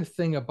 The other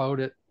thing about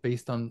it,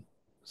 based on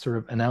sort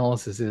of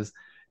analysis, is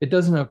it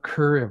doesn't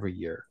occur every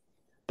year.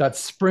 That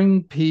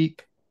spring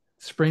peak,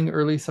 spring,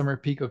 early summer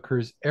peak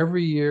occurs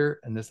every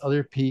year, and this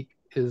other peak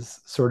is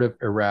sort of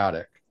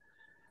erratic.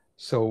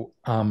 So,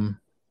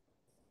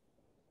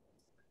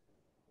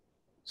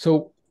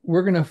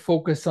 we're going to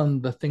focus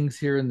on the things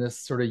here in this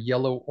sort of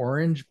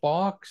yellow-orange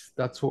box.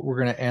 That's what we're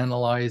going to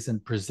analyze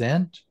and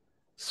present.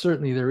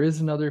 Certainly, there is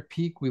another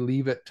peak. We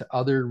leave it to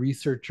other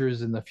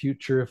researchers in the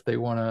future if they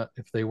want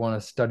to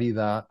study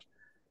that,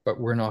 but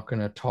we're not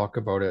going to talk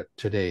about it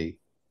today.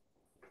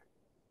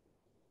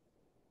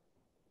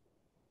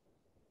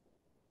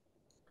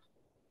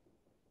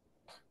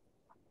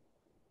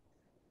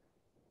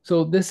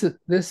 So this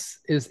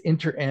is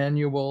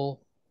interannual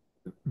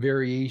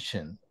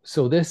variation.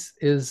 So this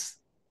is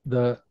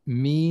the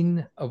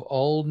mean of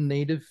all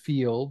native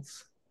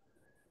fields,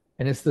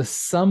 and it's the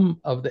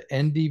sum of the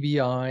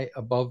NDVI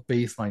above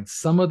baseline.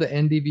 Sum of the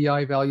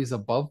NDVI values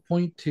above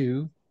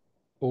 0.2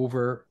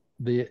 over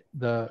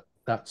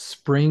that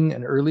spring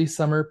and early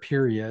summer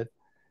period,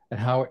 and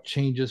how it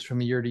changes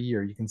from year to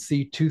year. You can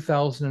see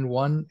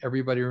 2001,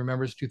 everybody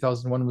remembers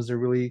 2001 was a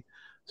really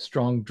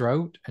strong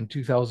drought, and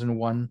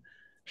 2001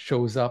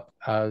 shows up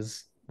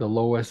as the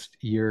lowest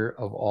year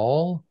of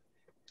all.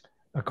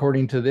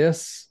 According to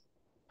this,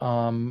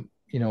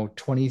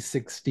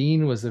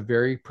 2016 was a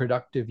very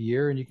productive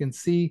year, and you can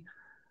see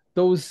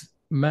those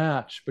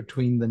match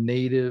between the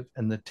native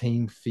and the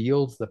tame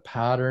fields. The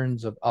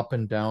patterns of up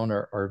and down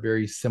are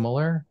very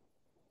similar.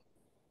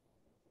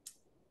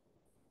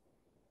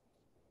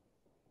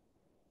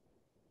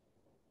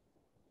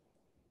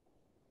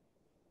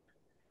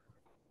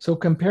 So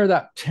compare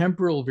that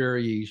temporal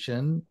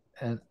variation,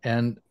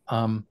 and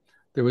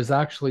there was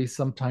actually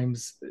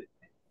sometimes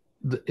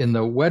in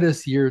the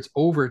wettest years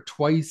over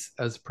twice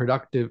as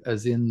productive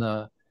as in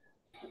the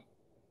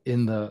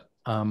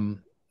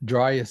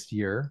driest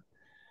year,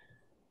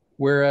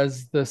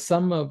 whereas the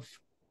sum of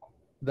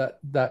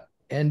that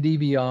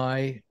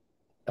NDVI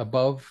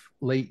above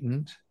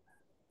latent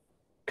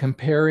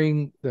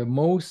comparing the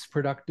most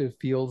productive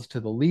fields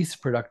to the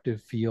least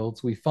productive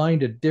fields, we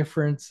find a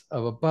difference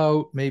of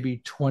about maybe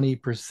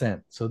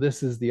 20%. So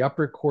this is the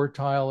upper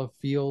quartile of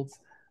fields,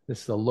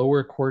 this is the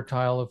lower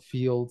quartile of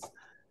fields,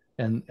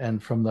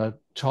 and from the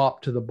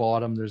top to the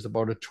bottom, there's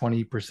about a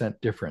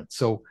 20% difference.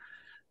 So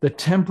the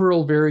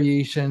temporal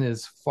variation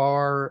is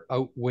far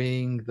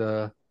outweighing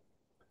the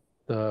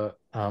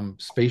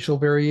spatial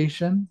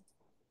variation.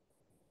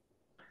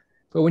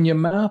 But when you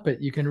map it,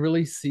 you can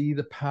really see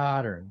the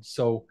pattern.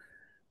 So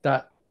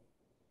that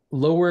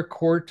lower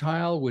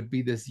quartile would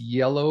be this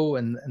yellow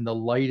and the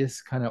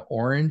lightest kind of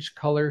orange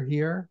color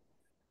here.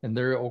 And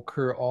they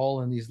occur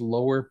all in these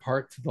lower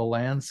parts of the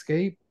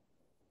landscape.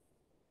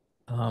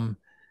 And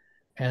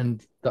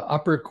the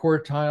upper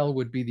quartile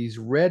would be these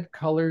red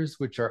colors,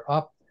 which are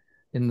up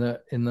in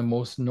the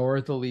most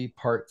northerly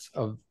parts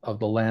of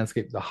the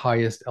landscape, the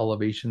highest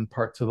elevation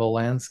parts of the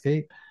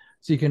landscape.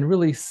 So you can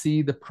really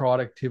see the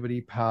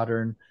productivity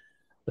pattern.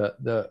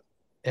 The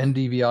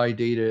NDVI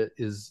data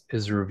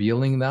is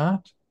revealing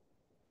that.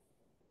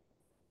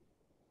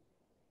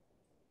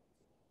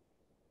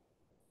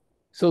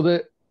 So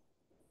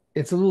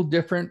it's a little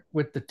different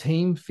with the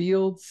tame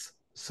fields.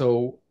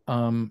 So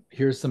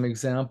here's some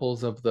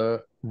examples of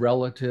the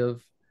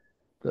relative,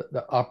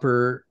 the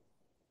upper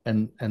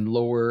and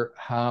lower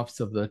halves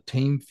of the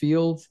tame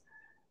fields.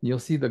 You'll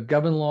see the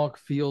Govenlock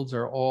fields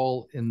are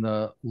all in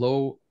the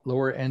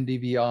lower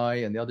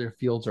NDVI and the other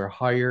fields are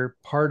higher.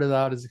 Part of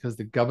that is because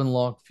the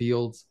Govenlock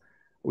fields,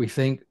 we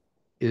think,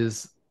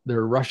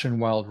 they're Russian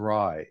wild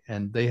rye,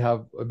 and they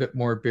have a bit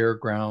more bare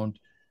ground,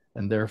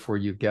 and therefore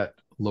you get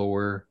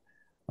lower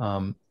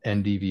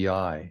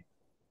NDVI.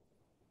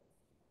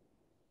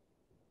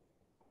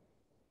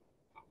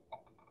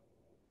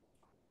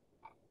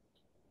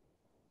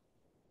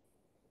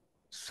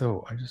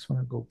 So I just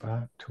want to go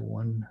back to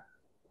one.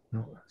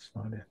 No, that's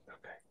not it.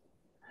 Okay.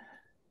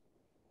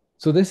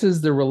 So this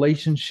is the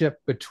relationship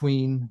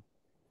between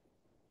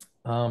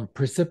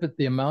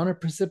the amount of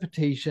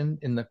precipitation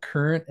in the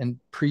current and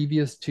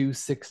previous two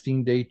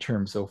 16-day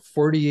terms. So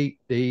 48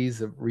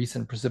 days of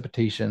recent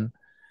precipitation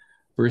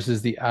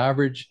versus the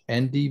average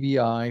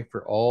NDVI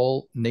for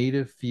all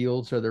native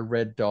fields are the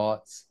red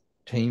dots,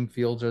 tame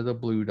fields are the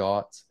blue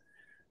dots.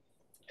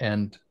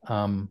 And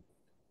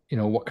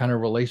what kind of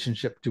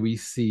relationship do we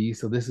see?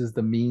 So this is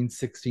the mean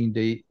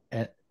 16-day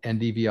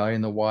NDVI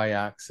in the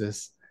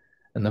y-axis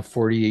and the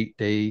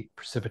 48-day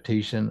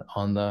precipitation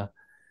on the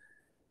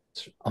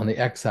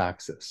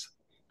x-axis.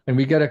 And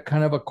we get a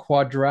kind of a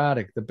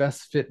quadratic. The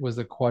best fit was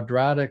a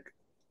quadratic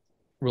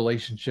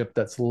relationship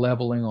that's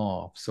leveling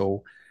off.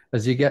 So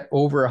as you get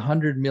over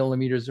 100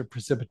 millimeters of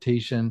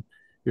precipitation,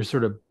 your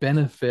sort of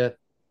benefit,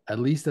 at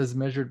least as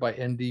measured by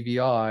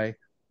NDVI,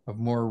 of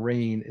more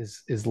rain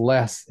is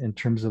less in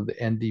terms of the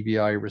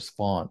NDVI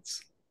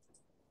response.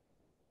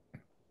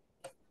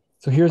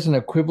 So here's an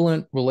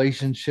equivalent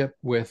relationship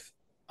with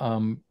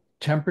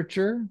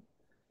temperature.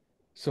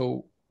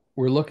 So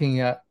we're looking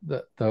at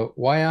the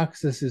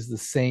y-axis is the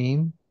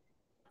same.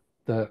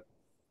 The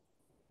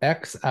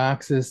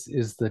x-axis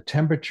is the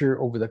temperature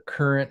over the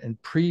current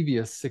and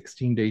previous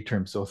 16-day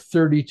term. So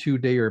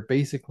 32-day or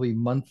basically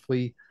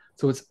monthly.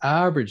 So it's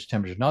average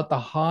temperature, not the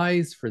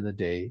highs for the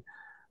day,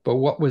 but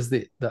what was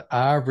the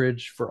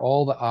average for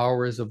all the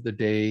hours of the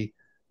day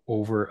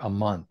over a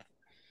month.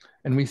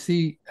 And we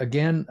see,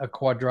 again, a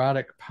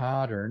quadratic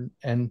pattern,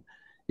 and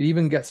it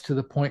even gets to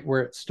the point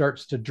where it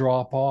starts to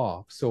drop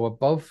off. So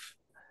above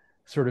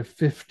sort of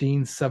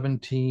 15,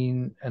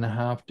 17 and a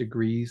half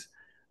degrees,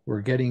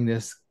 we're getting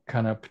this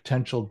kind of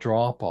potential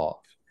drop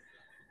off.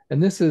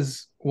 And this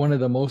is one of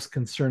the most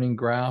concerning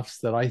graphs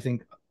that I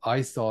think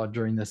I saw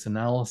during this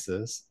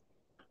analysis.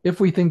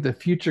 If we think the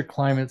future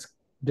climate's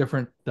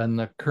different than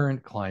the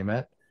current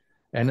climate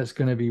and it's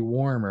going to be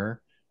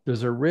warmer,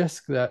 there's a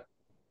risk that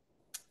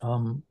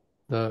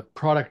the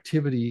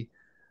productivity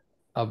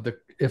of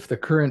if the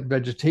current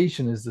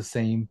vegetation is the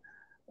same,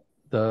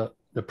 the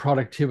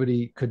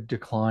productivity could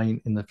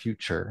decline in the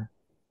future.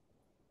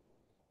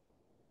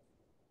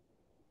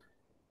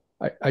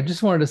 I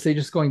just wanted to say,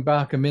 just going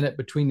back a minute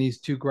between these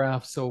two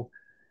graphs, so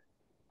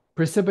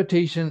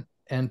precipitation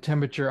and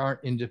temperature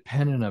aren't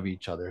independent of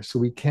each other. So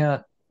we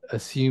can't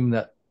assume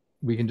that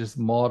we can just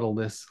model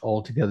this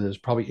all together. There's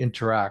probably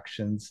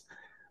interactions.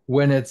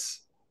 When it's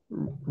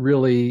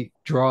really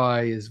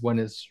dry is when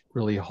it's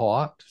really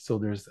hot. So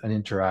there's an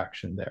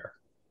interaction there.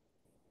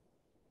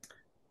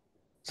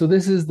 So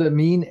this is the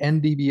mean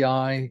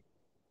NDVI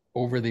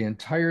over the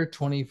entire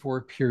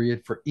 24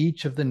 period for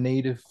each of the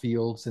native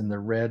fields in the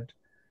red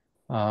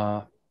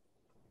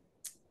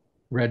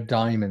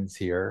diamonds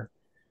here.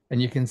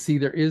 And you can see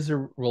there is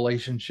a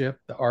relationship.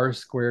 The R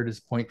squared is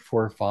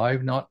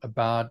 0.45, not a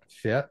bad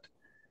fit.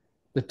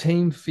 The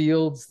tame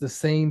fields, the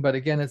same, but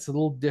again, it's a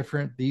little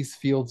different. These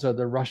fields are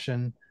the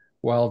Russian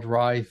wild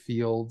rye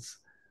fields.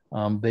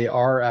 They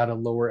are at a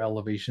lower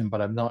elevation,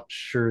 but I'm not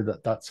sure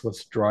that that's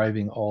what's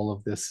driving all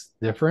of this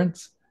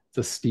difference. It's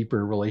a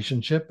steeper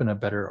relationship and a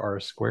better R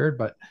squared,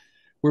 but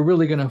we're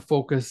really going to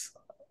focus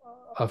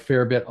a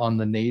fair bit on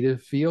the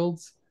native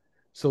fields.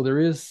 So there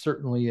is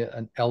certainly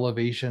an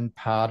elevation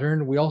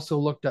pattern. We also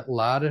looked at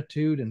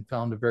latitude and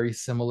found a very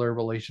similar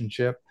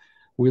relationship.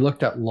 We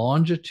looked at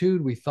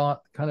longitude. We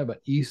thought kind of an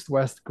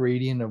east-west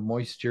gradient of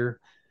moisture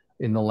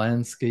in the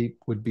landscape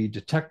would be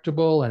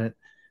detectable, and it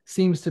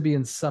seems to be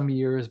in some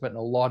years, but in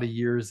a lot of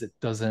years it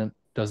doesn't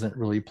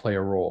really play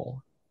a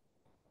role.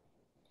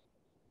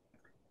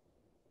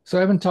 So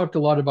I haven't talked a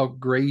lot about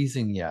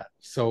grazing yet.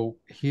 So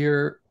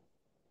here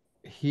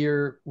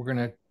we're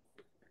gonna,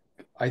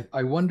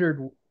 I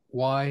wondered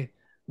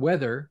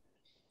whether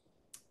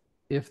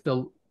if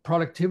the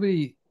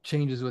productivity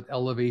changes with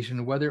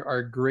elevation, whether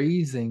our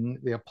grazing,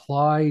 the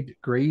applied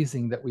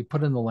grazing that we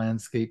put in the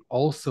landscape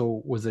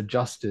also was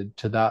adjusted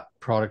to that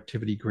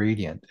productivity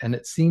gradient. And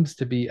it seems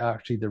to be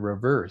actually the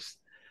reverse,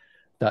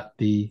 that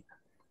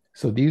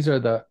so these are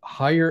the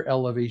higher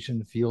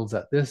elevation fields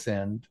at this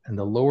end and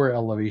the lower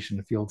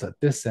elevation fields at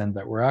this end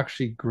that we're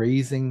actually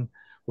grazing,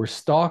 we're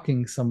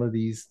stalking some of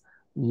these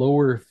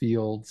lower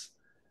fields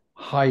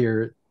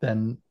higher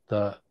than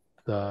the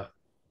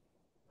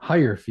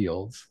higher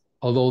fields,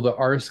 although the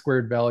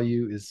R²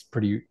 value is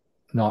pretty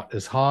not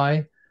as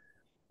high.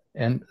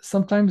 And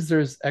sometimes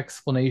there's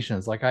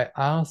explanations. Like I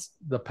asked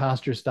the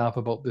pasture staff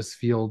about this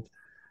field,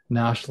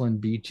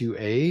 Nashland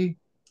B2A.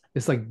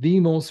 It's like the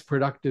most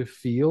productive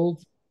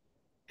field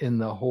in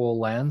the whole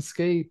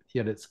landscape,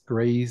 yet it's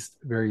grazed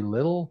very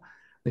little.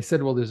 They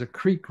said, well, there's a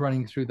creek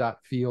running through that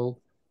field.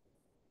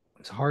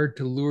 It's hard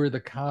to lure the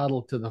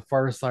cattle to the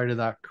far side of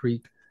that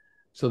creek.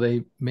 So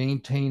they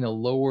maintain a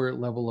lower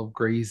level of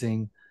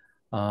grazing,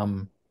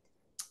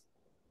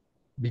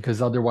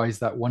 because otherwise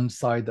that one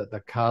side that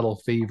the cattle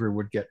favor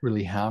would get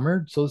really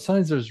hammered. So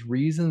sometimes there's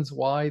reasons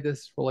why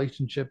this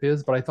relationship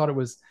is, but I thought it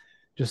was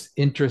just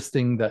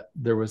interesting that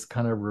there was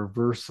kind of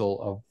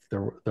reversal of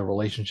the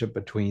relationship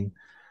between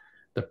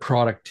the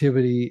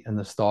productivity and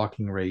the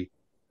stalking rate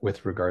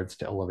with regards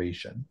to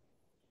elevation.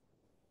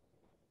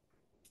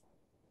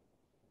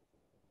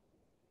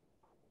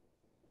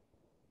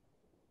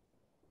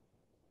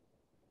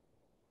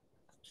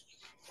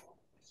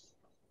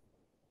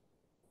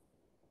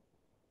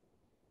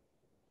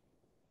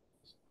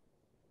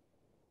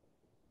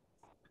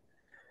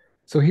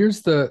 So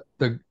here's the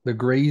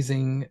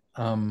grazing,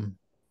 the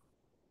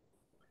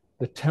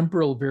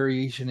temporal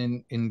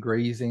variation in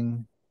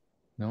grazing.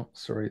 No,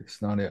 sorry,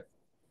 it's not it.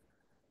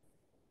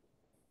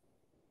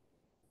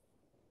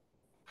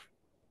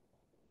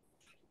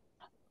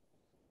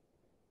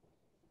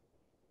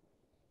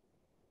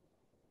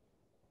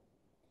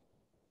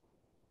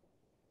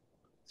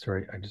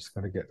 Sorry, I just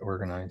got to get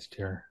organized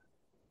here.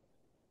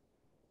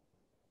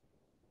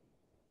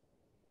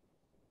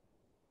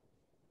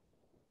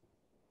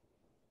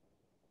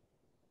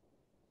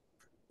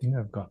 I think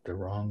I've got the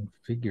wrong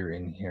figure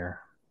in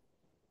here.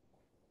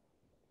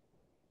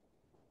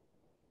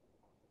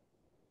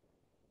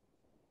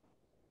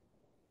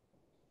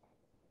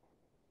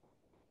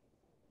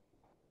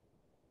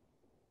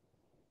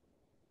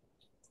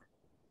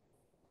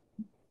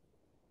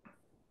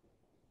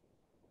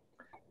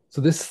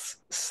 So this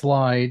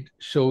slide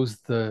shows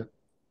the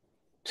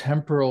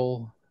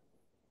temporal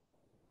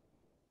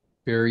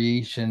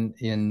variation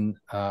in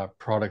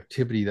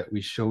productivity that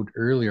we showed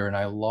earlier, and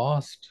I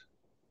lost.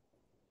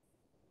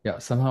 Yeah,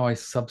 somehow I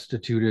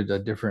substituted a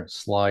different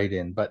slide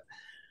in, but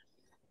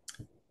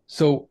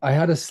so I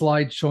had a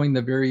slide showing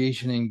the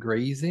variation in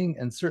grazing,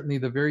 and certainly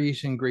the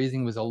variation in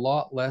grazing was a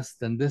lot less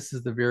than this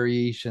is the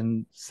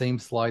variation, same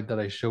slide that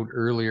I showed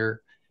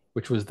earlier,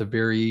 which was the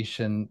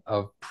variation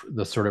of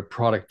the sort of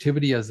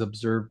productivity as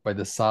observed by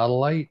the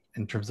satellite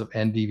in terms of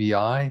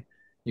NDVI.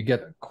 You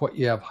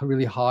have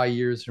really high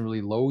years and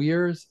really low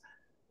years.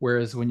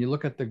 Whereas when you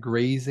look at the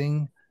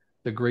grazing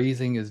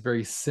is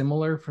very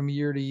similar from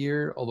year to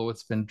year, although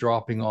it's been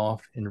dropping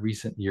off in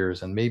recent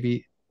years. And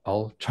maybe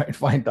I'll try and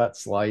find that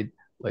slide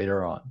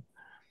later on.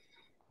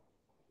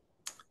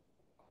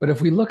 But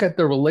if we look at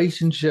the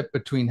relationship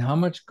between how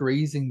much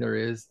grazing there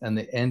is and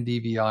the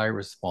NDVI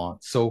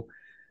response, so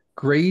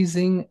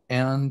grazing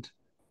and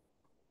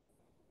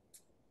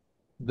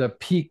the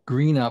peak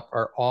green up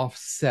are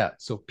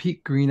offset. So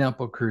peak green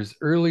up occurs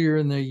earlier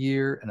in the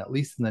year, and at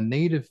least in the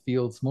native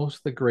fields, most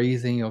of the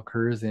grazing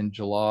occurs in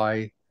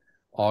July,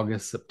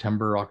 August,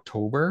 September,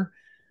 October.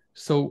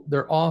 So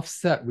they're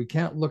offset. We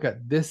can't look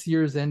at this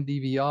year's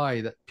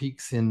NDVI that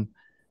peaks in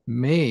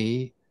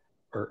May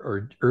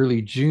or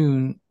early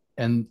June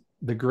and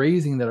the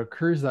grazing that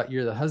occurs that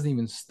year that hasn't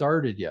even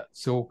started yet.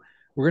 So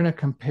we're going to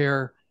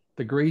compare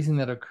the grazing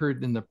that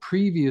occurred in the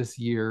previous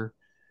year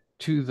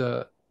to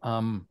the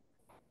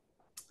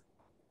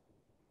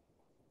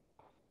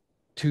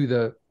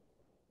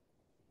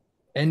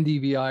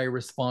NDVI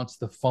response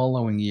the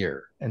following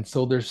year. And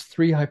so there's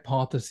three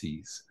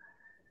hypotheses.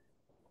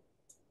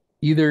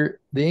 Either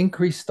the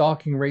increased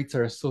stalking rates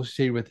are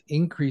associated with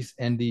increased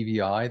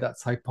NDVI,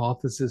 that's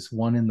hypothesis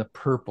 1 in the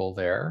purple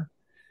there.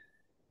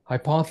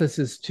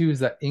 Hypothesis 2 is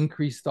that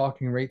increased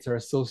stalking rates are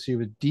associated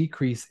with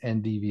decreased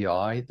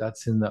NDVI,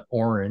 that's in the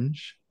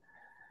orange.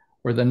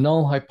 or the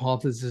null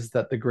hypothesis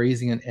that the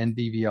grazing and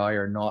NDVI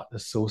are not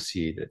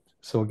associated.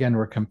 So again,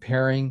 we're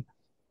comparing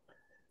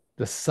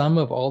the sum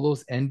of all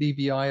those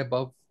NDVI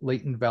above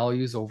latent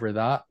values over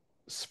that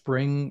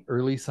spring,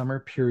 early summer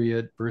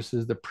period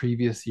versus the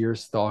previous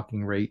year's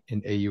stocking rate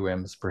in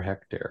AUMs per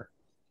hectare.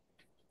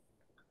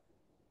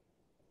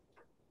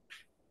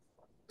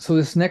 So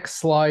this next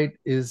slide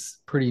is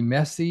pretty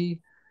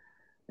messy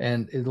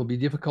and it'll be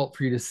difficult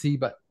for you to see,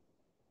 but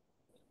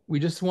we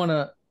just want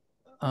to,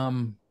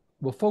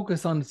 we'll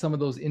focus on some of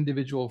those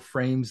individual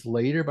frames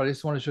later, but I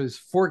just want to show this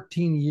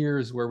 14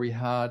 years where we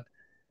had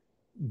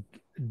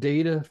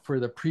data for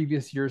the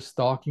previous year's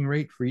stocking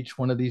rate for each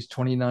one of these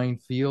 29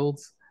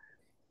 fields.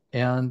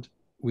 And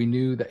we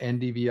knew the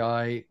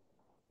NDVI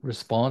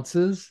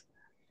responses.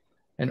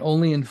 And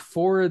only in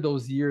 4 of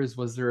those years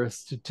was there a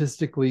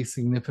statistically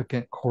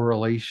significant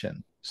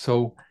correlation.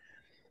 So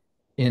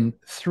in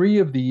 3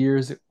 of the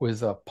years, it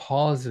was a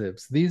positive.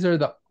 So these are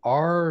the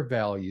R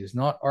values,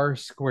 not R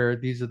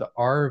squared. These are the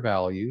R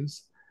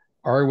values.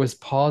 R was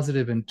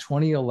positive in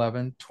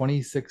 2011,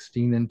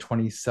 2016, and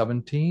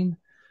 2017.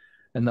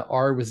 And the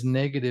R was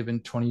negative in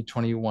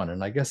 2021.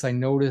 And I guess I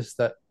noticed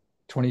that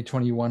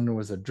 2021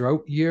 was a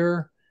drought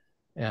year.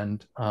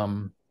 And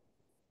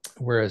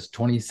whereas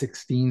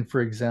 2016,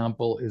 for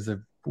example, is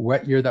a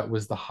wet year, that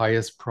was the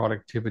highest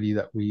productivity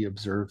that we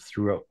observed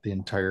throughout the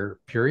entire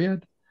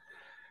period.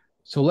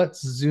 So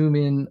let's zoom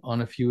in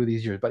on a few of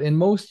these years. But in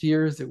most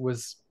years,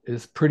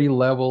 is pretty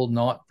level,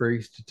 not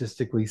very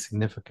statistically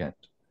significant.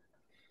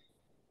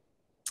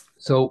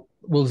 So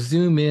we'll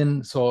zoom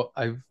in. So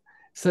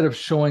instead of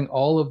showing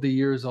all of the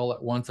years all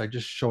at once, I'm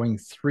just showing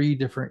 3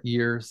 different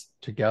years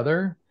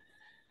together.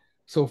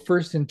 So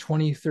first in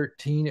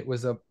 2013, it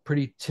was a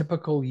pretty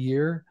typical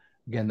year.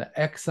 Again, the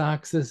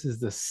x-axis is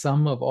the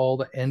sum of all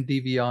the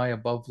NDVI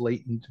above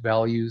latent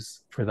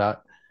values for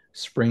that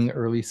spring,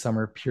 early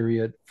summer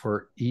period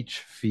for each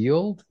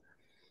field.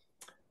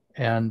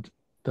 And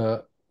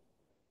the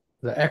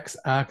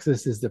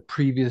x-axis is the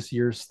previous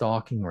year's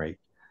stocking rate.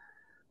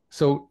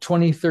 So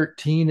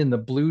 2013 in the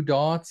blue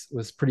dots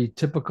was pretty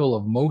typical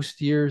of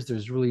most years.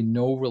 There's really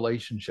no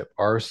relationship,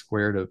 R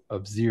squared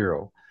of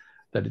 0,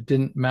 that it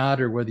didn't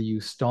matter whether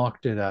you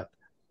stocked it at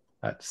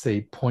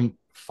say 0.5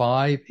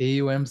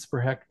 AUMs per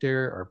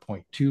hectare or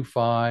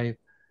 0.25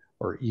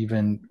 or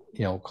even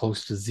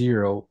close to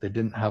 0. They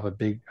didn't have a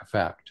big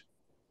effect.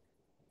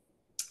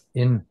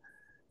 In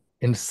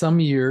some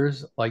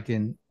years, like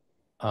in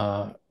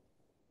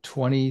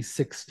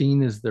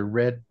 2016 is the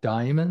red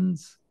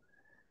diamonds,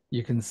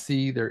 you can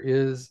see there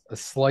is a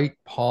slight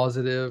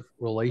positive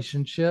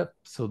relationship.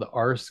 So the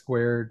R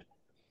squared,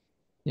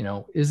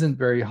 isn't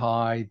very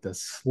high. The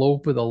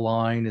slope of the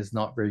line is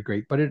not very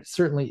great, but it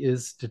certainly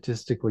is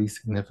statistically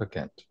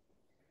significant.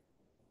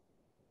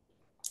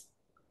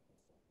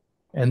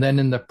 And then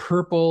in the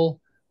purple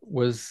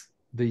was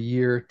the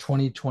year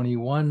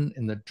 2021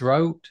 in the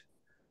drought.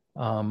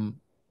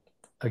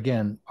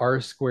 Again, R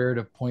squared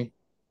of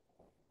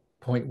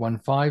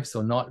 0.15,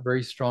 so not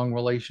very strong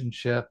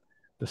relationship.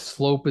 The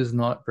slope is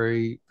not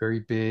very, very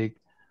big.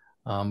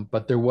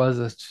 But there was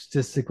a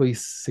statistically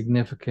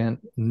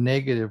significant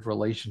negative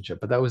relationship,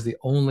 but that was the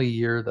only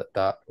year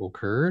that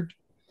occurred.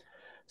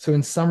 So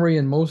in summary,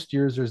 in most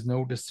years, there's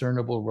no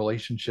discernible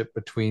relationship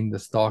between the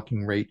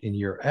stocking rate in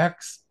year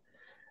X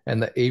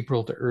and the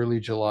April to early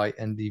July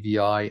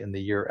NDVI in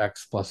the year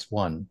X plus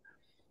 1.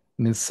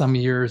 And in some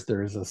years,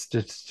 there is a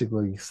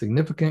statistically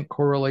significant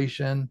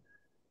correlation,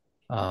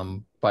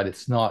 but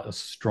it's not a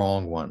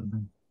strong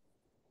one.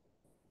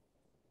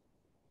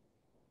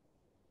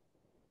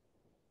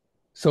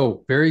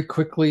 So very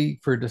quickly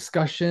for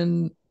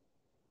discussion,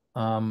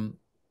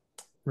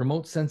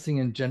 remote sensing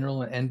in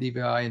general and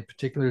NDVI in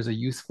particular is a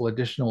useful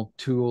additional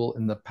tool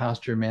in the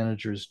pasture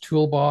manager's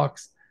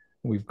toolbox.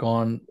 We've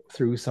gone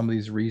through some of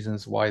these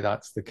reasons why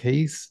that's the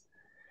case.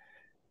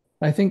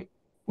 I think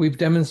we've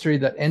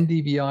demonstrated that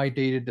NDVI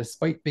data,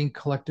 despite being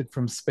collected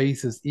from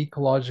space, is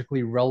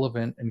ecologically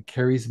relevant and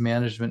carries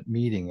management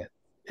meeting it.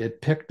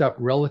 It picked up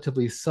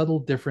relatively subtle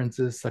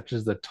differences such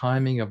as the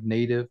timing of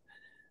native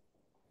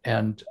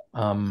and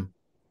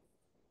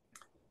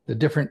the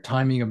different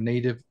timing of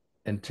native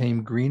and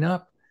tame green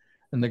up,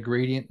 and the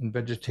gradient in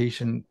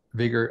vegetation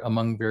vigor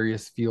among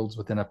various fields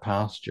within a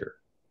pasture.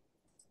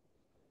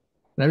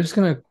 And I'm just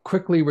going to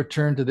quickly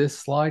return to this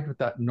slide with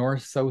that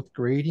north-south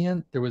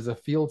gradient. There was a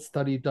field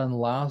study done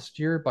last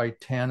year by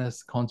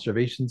Tanis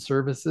Conservation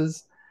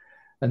Services,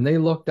 and they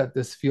looked at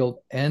this field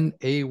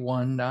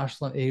NA1,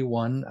 Nashland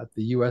A1 at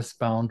the US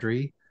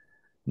boundary,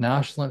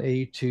 Nashland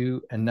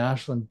A2, and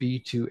Nashland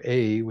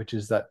B2A, which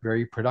is that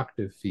very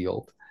productive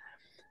field.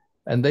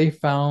 And they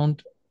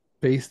found,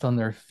 based on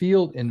their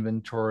field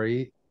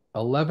inventory,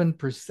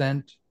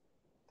 11%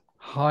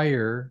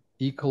 higher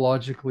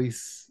ecologically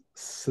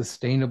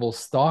sustainable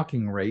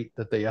stocking rate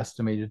that they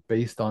estimated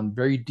based on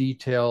very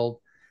detailed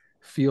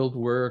field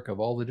work of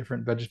all the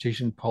different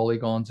vegetation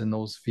polygons in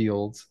those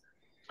fields.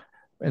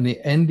 And the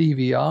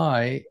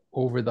NDVI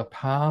over the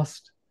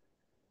past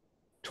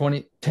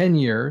 10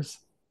 years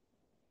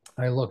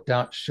I looked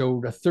at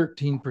showed a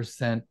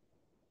 13%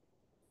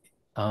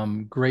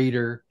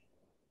 greater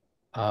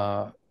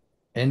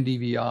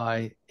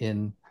NDVI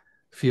in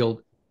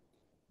field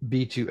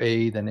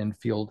B2A than in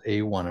field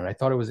A1. And I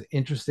thought it was an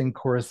interesting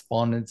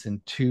correspondence in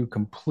two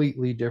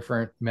completely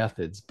different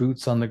methods,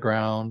 boots on the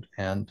ground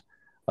and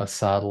a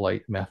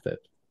satellite method.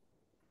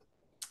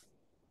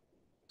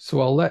 So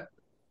I'll let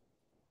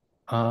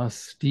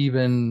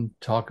Stephen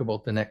talk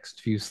about the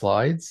next few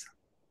slides.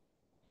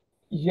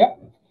 Yeah.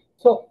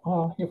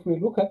 So if we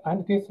look at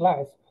these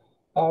slides,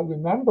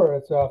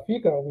 remember the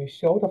figure we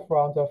showed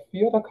from the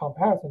field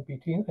comparison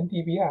between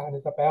NDVI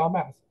and the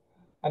biomass,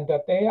 and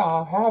they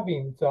are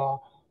having the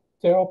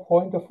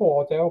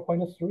 0.4,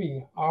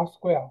 0.3 R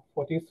square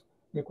for this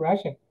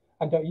regression.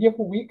 And if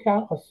we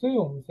can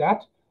assume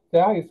that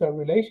there is a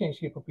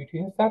relationship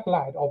between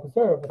satellite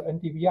observed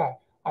NDVI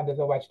and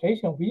the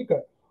vegetation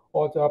vigor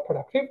or the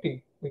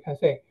productivity, we can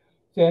say,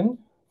 then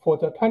for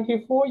the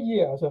 24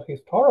 years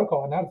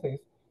historical analysis,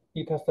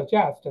 it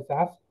suggests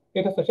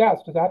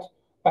that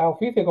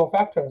biophysical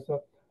factors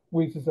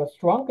with the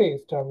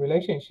strongest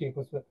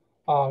relationships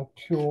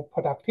to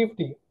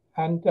productivity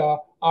and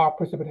are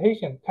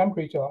precipitation,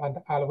 temperature, and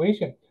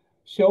elevation,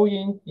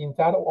 showing in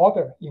that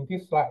order in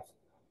these slides.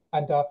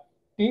 And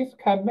this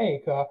can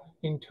make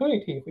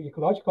intuitive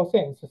ecological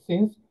sense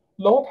since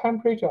low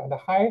temperature and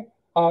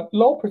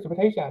low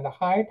precipitation and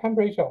high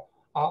temperature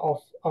are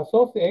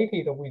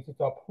associated with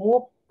the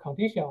poor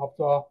condition of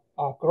the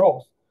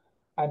growth.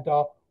 And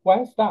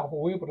one step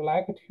we would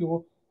like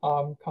to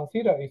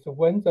consider is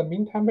when the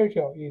mean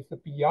temperature is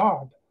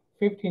beyond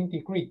 15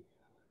 degrees,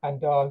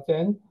 and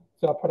then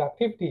the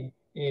productivity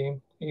is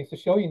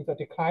showing the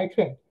decline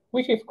trend,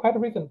 which is quite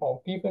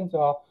reasonable given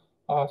the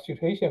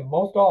situation.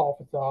 Most of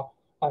the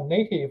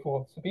native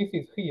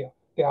species here,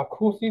 they are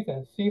cool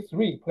season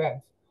C3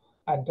 plants.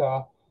 And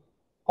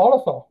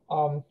also,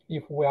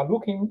 if we are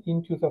looking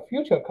into the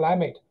future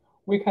climate,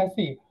 we can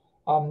see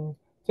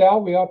there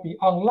will be,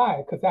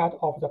 unlike that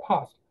of the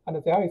past,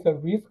 and there is a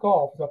risk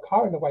of the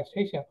current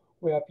vegetation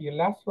will be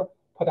less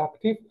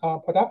productive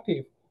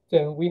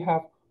than we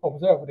have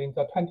observed in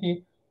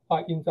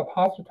the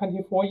past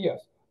 24 years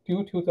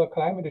due to the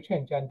climate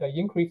change and the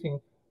increasing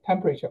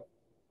temperature.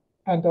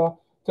 And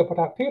the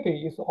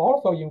productivity is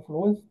also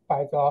influenced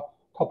by the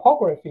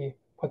topography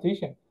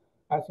position.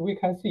 As we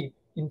can see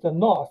in the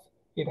north,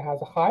 it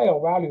has a higher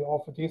value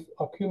of this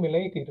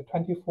accumulated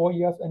 24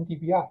 years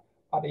NDVI,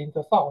 but in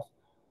the south,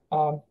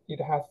 it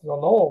has the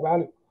lower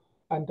value.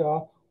 And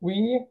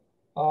we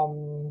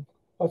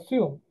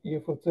assume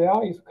if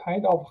there is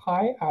kind of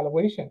high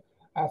elevation,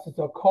 as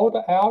the cold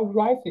air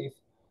rises,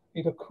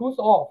 it cools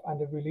off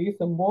and releases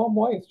more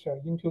moisture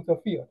into the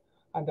field,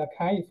 and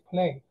can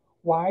explain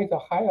why the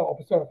higher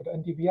observed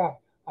NDVI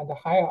and the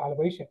higher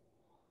elevation.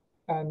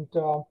 And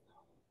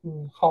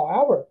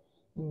however,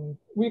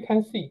 we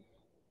can see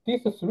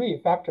these three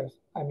factors,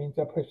 I mean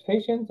the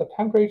precipitation, the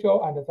temperature,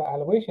 and the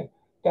elevation,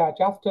 they are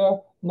just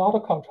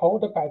not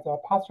controlled by the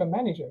pasture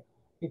manager.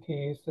 It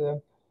is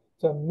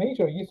the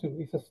major issue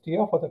is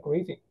still for the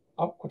grazing.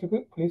 Could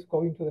you please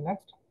go into the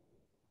next?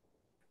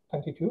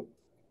 22.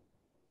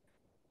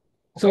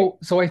 Okay.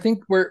 So I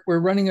think we're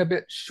running a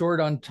bit short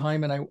on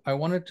time, and I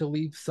wanted to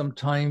leave some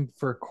time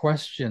for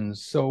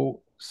questions.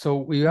 So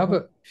we have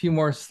a few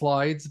more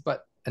slides,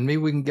 and maybe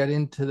we can get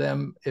into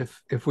them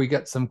if we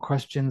get some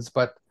questions,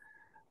 but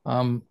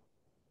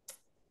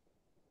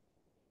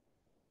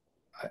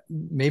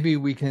maybe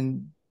we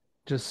can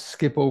just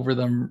skip over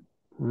them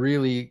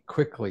really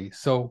quickly.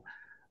 So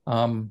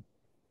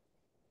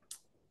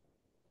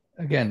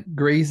again,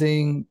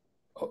 grazing,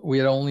 we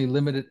had only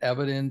limited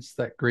evidence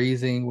that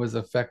grazing was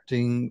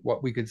affecting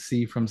what we could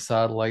see from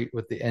satellite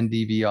with the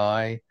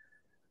NDVI.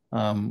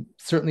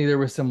 Certainly there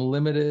were some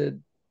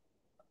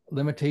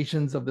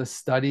limitations of the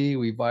study.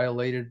 We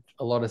violated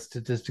a lot of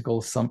statistical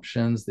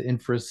assumptions. The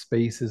inference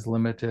space is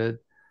limited.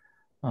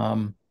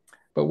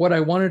 But what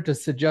I wanted to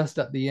suggest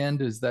at the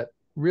end is that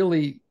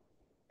really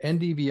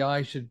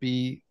NDVI should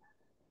be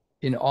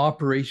in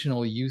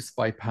operational use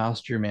by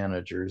pasture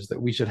managers, that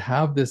we should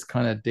have this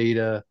kind of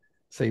data,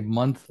 say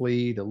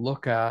monthly, to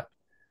look at,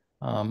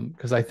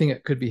 because I think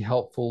it could be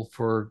helpful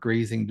for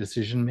grazing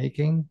decision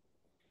making.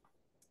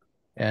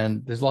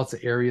 And there's lots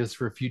of areas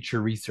for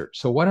future research.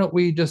 So why don't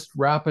we just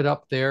wrap it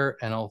up there,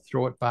 and I'll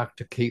throw it back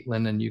to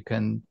Caitlin and you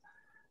can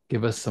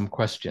give us some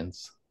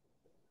questions.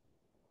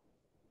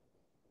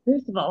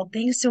 First of all,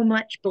 thanks so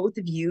much, both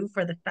of you,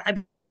 for the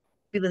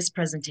fabulous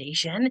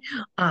presentation.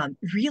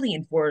 Really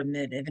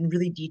informative and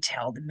really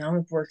detailed. The amount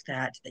of work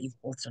that you've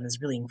both done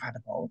is really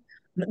incredible.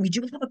 We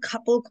do have a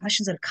couple of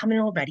questions that have come in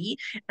already.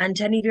 And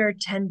to any of your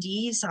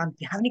attendees, if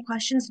you have any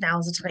questions, now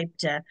is the time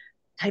to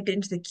type it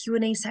into the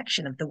Q&A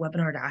section of the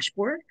webinar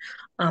dashboard.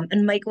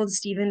 And Michael and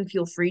Stephen,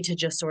 feel free to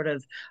just sort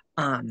of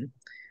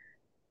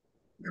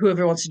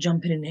whoever wants to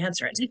jump in and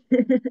answer it.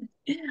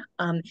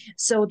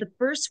 So the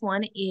first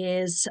one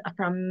is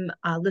from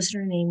a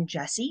listener named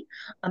Jesse.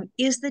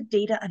 Is the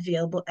data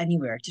available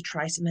anywhere to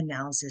try some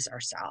analysis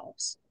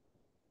ourselves?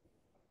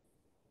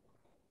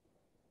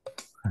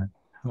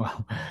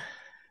 Well,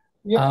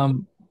 Yeah.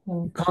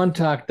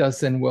 Contact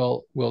us and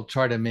we'll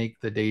try to make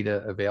the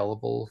data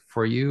available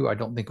for you. I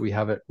don't think we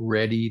have it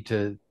ready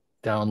to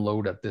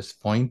download at this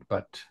point,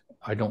 but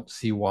I don't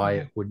see why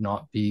it would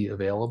not be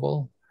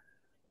available.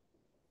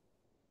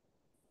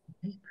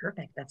 Okay,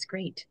 perfect. That's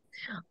great.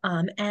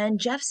 And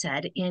Jeff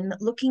said, in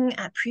looking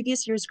at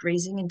previous year's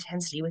grazing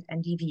intensity with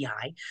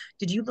NDVI,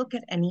 did you look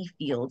at any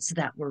fields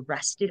that were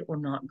rested or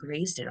not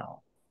grazed at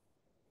all?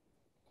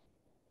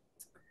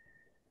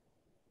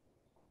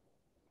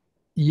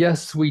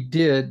 Yes, we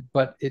did,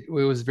 but it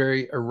was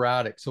very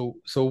erratic. So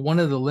one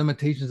of the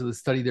limitations of the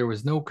study, there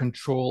was no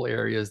control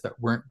areas that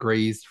weren't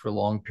grazed for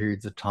long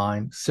periods of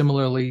time.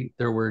 Similarly,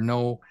 there were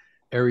no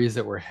areas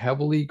that were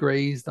heavily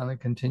grazed on a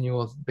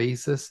continual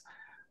basis.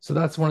 So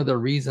that's one of the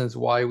reasons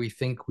why we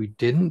think we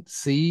didn't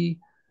see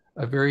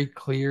a very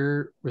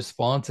clear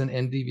response in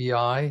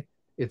NDVI.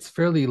 It's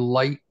fairly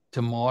light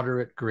to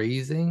moderate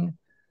grazing.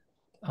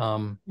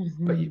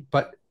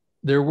 But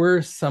there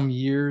were some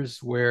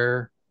years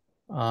where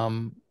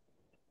I'm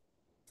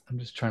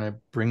just trying to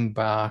bring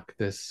back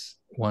this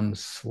one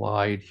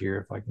slide here,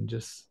 if I can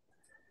just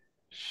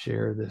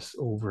share this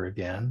over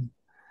again.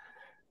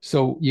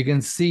 So you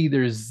can see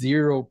there's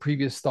zero,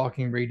 previous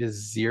stalking rate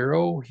is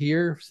 0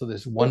 here. So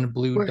there's one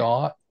blue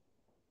dot.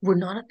 We're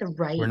not at the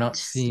right. We're not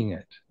seeing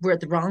it. We're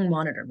at the wrong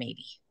monitor,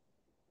 maybe.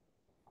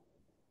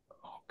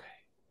 Okay.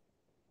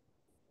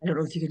 I don't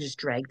know if you can just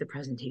drag the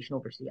presentation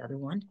over to the other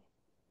one.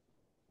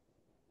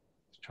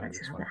 Let's try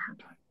this one more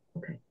time.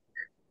 Okay.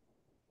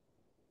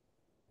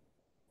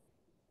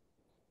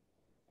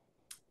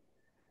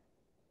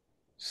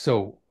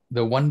 So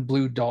the one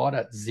blue dot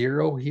at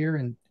 0 here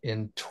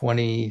in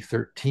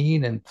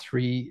 2013 and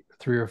three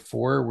or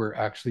four were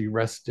actually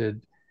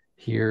rested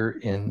here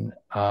in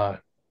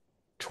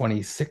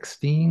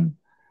 2016.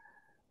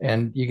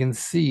 And you can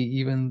see,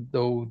 even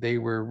though they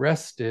were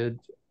rested,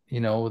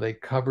 they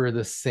cover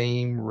the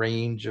same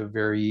range of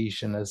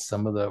variation as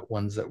some of the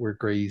ones that were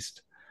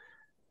grazed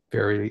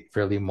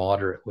fairly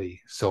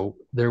moderately. So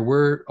there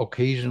were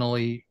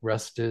occasionally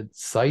rested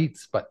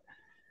sites, but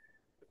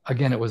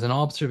again, it was an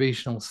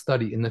observational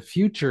study. In the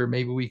future,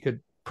 maybe we could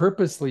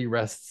purposely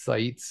rest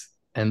sites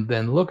and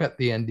then look at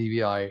the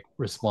NDVI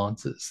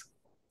responses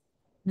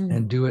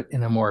and do it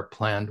in a more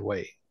planned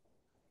way.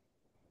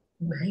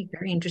 Right,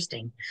 very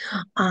interesting.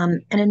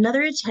 And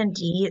another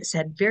attendee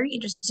said, very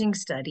interesting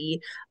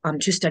study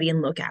to study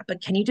and look at,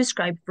 but can you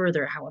describe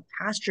further how a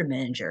pasture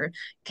manager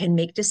can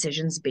make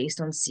decisions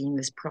based on seeing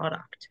this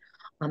product?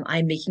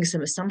 I'm making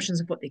some assumptions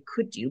of what they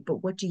could do,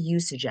 but what do you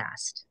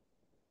suggest?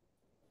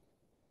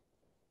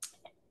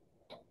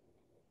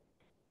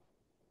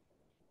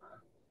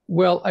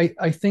 Well,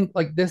 I think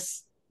like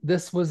this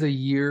was a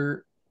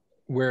year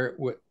where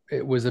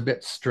it was a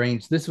bit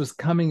strange. This was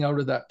coming out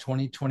of that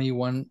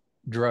 2021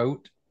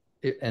 drought,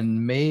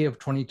 and May of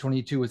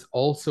 2022 was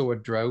also a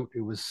drought. It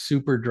was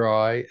super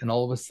dry, and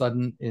all of a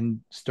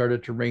sudden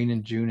started to rain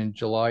in June and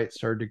July. It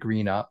started to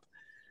green up,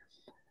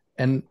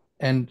 and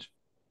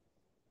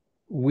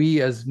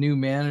we as new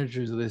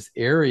managers of this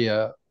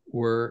area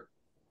were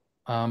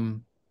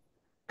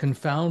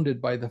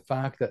confounded by the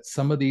fact that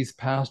some of these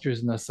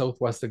pastures in the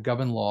southwest of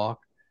Govan,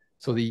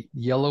 so the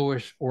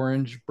yellowish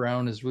orange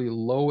brown is really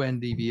low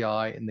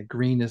NDVI and the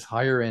green is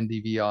higher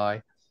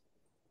NDVI,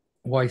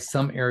 why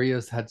some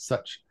areas had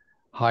such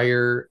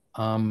higher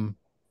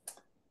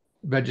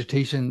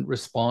vegetation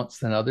response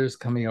than others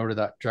coming out of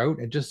that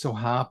drought. It just so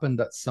happened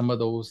that some of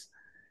those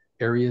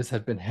areas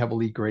had been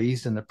heavily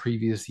grazed in the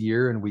previous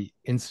year, and we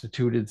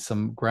instituted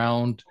some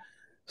ground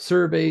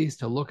surveys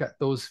to look at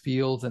those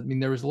fields. I mean,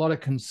 there was a lot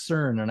of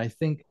concern, and I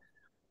think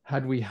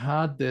had we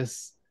had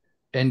this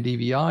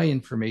NDVI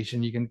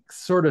information, you can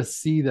sort of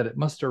see that it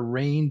must have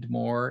rained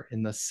more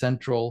in the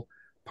central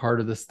part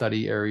of the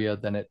study area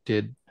than it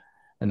did,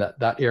 and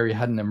that area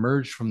hadn't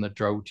emerged from the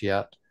drought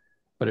yet.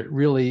 But it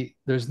really,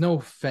 there's no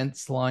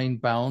fence line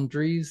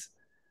boundaries.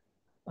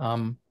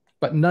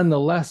 But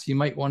nonetheless, you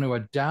might want to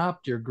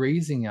adapt your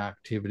grazing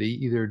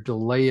activity, either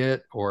delay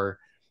it or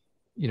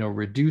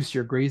reduce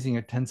your grazing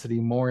intensity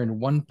more in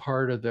one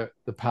part of the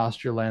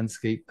pasture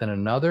landscape than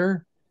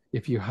another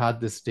if you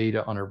had this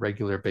data on a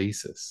regular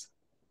basis.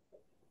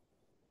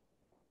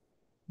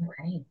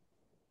 Okay.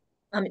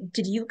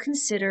 Did you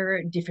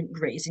consider different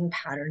grazing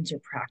patterns or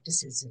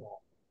practices at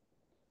all?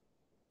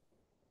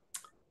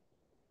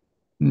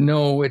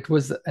 No, it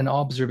was an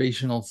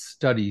observational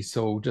study.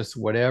 So just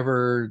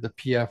whatever the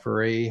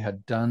PFRA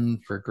had done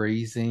for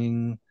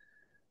grazing,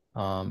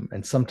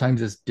 and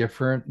sometimes it's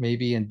different,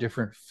 maybe in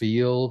different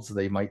fields,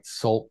 they might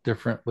salt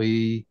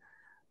differently.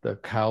 The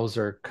cows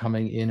are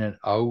coming in and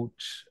out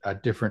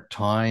at different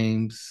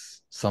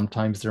times.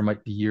 Sometimes there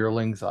might be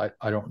yearlings. I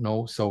don't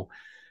know. So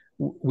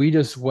we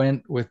just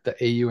went with the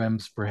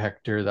AUMs per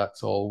hectare.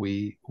 That's all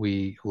we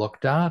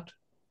looked at.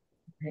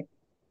 Okay.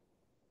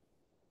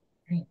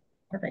 Great.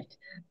 Perfect.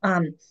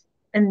 And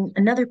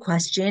another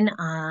question,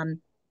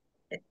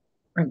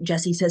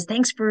 Jesse says,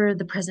 thanks for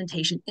the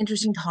presentation.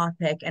 Interesting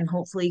topic, and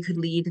hopefully could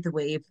lead the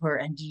way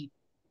for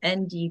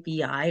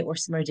NDVI or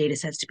similar data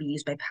sets to be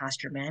used by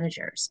pasture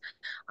managers.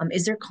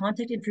 Is there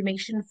contact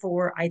information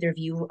for either of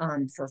you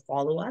for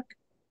follow-up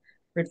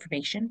for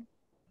information?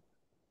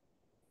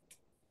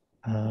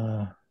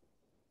 I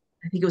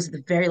think it was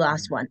the very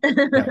last one. Yeah,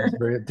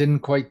 it didn't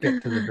quite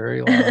get to the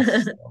very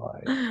last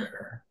slide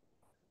there.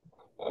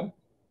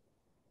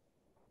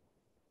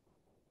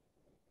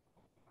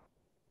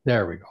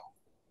 There we go.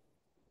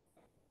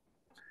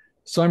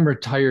 So I'm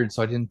retired,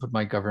 so I didn't put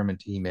my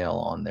government email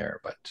on there,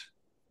 but.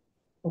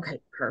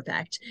 Okay,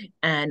 perfect.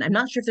 And I'm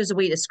not sure if there's a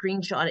way to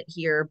screenshot it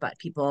here, but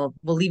people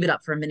will leave it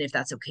up for a minute if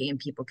that's okay, and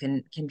people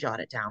can jot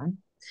it down.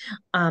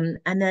 And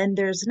then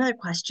there's another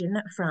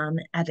question from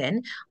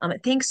Evan.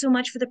 Thanks so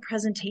much for the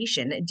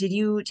presentation. Did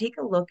you take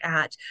a look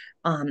at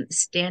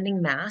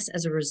standing mass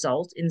as a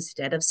result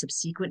instead of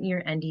subsequent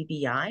year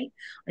NDVI?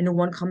 I know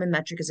one common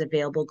metric is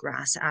available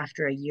grass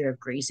after a year of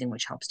grazing,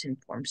 which helps to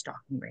inform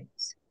stocking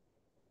rates.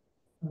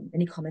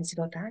 Any comments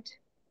about that?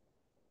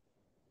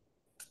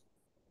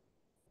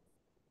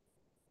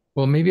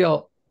 Well, maybe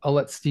I'll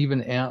let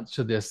Stephen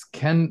answer this.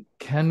 Can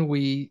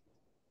we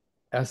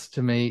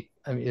estimate,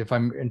 I mean, if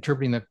I'm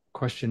interpreting the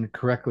question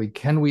correctly,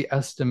 can we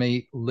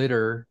estimate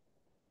litter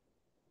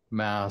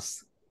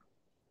mass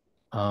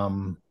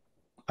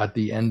at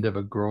the end of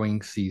a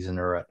growing season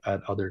or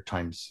at other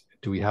times?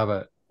 Do we have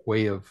a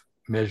way of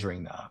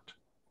measuring that?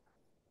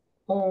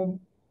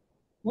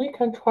 We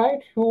can try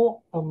to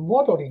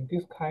modeling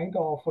this kind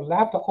of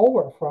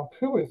leftover from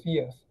previous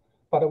years,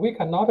 but we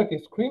cannot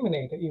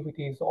discriminate if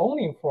it is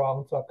only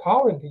from the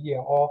current year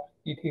or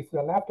it is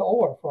the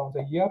leftover from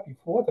the year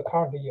before the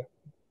current year.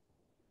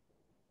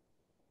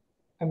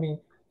 I mean,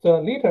 the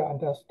litter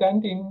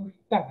understanding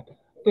that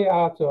they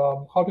are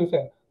the, how to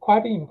say,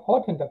 quite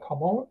important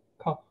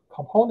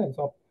components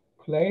of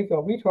play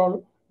the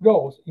vital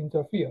roles in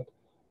the field.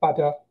 But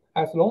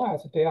as long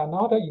as they are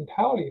not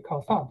entirely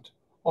consumed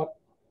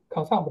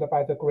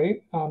by the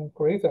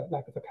grazer,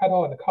 like the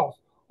cattle and the cows,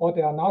 or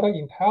they are not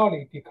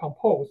entirely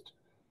decomposed,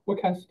 we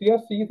can still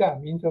see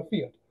them in the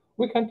field.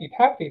 We can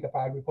detect it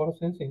by remote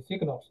sensing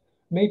signals.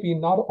 Maybe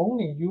not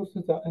only use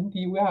the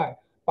NDVI,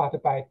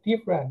 but by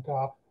different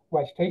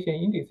vegetation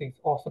indices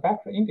or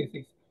spectral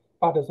indices.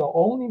 But the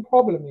only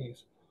problem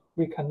is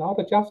we cannot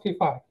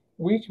justify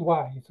which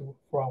one is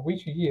from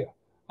which year.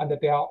 And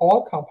they are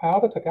all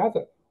compiled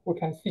together. We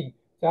can see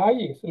there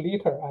is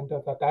litter and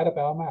the dead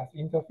biomass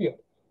in the field.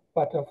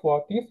 But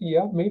for this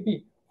year,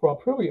 maybe from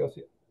previous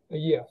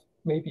years,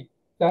 maybe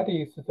that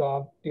is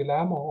the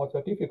dilemma or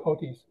the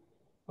difficulties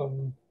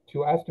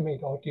to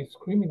estimate or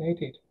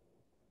discriminate it.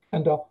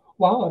 And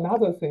one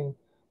another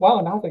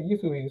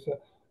issue is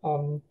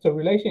the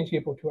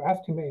relationship to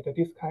estimate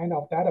this kind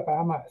of dead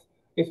biomass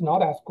is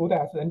not as good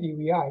as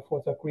NDVI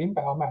for the green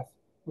biomass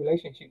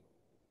relationship.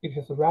 It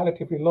is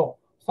relatively low.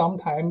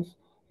 Sometimes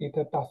it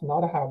does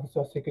not have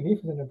the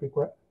significant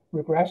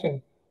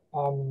regression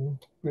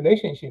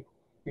relationship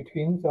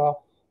between the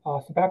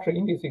spectral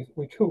indices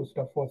we choose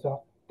for the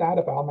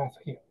data biomass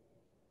here.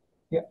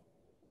 Yeah.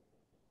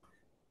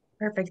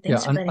 Perfect.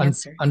 Thanks for that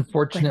answer.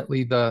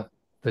 Unfortunately, the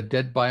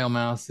dead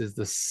biomass is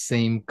the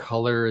same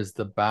color as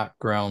the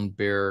background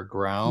bare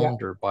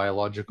ground or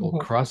biological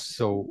crust.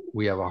 So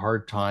we have a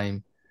hard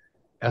time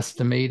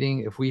estimating.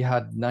 If we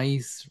had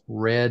nice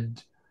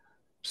red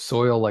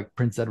soil like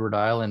Prince Edward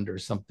Island or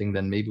something,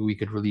 then maybe we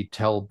could really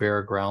tell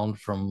bare ground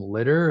from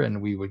litter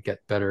and we would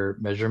get better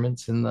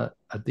measurements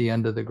at the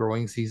end of the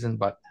growing season,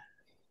 but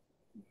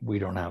we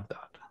don't have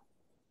that.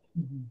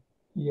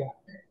 Yeah.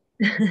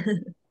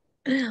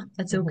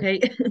 That's okay.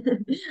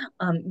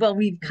 Well,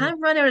 we've kind of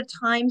run out of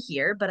time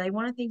here, but I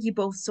want to thank you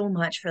both so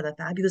much for the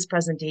fabulous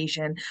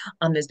presentation.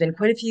 There's been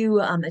quite a few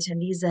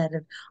attendees that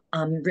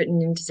have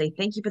written in to say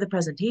thank you for the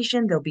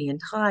presentation. They'll be in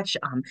touch.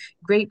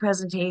 Great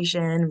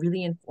presentation,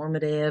 really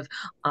informative,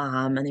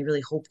 and they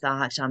really hope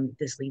that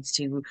this leads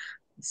to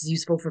this is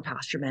useful for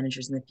pasture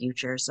managers in the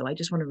future. So I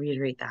just want to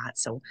reiterate that.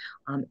 So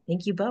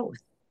thank you both.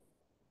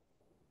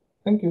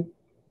 Thank you.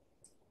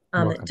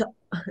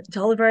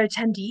 To all of our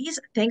attendees,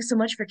 thanks so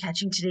much for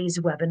catching today's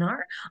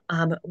webinar.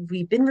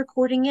 We've been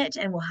recording it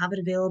and we'll have it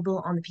available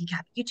on the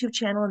PCAP YouTube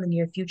channel in the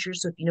near future.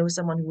 So if you know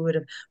someone who would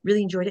have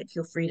really enjoyed it,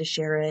 feel free to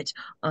share it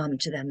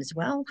to them as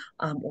well.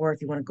 Or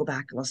if you want to go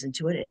back and listen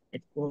to it,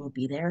 it will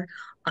be there.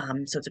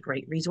 So it's a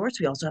great resource.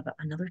 We also have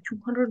another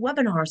 200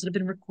 webinars that have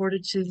been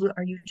recorded to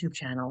our YouTube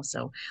channel.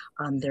 So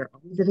they're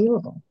always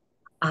available.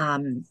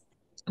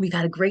 We've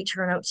had a great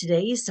turnout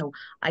today, so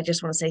I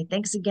just want to say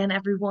thanks again,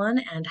 everyone,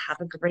 and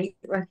have a great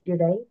rest of your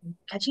day.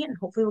 Catch you, and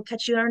hopefully we'll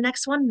catch you in our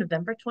next one,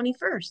 November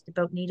 21st,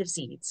 about native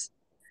seeds.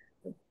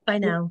 Bye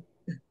now.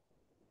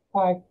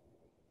 Bye.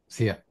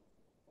 See ya.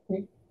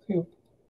 See you.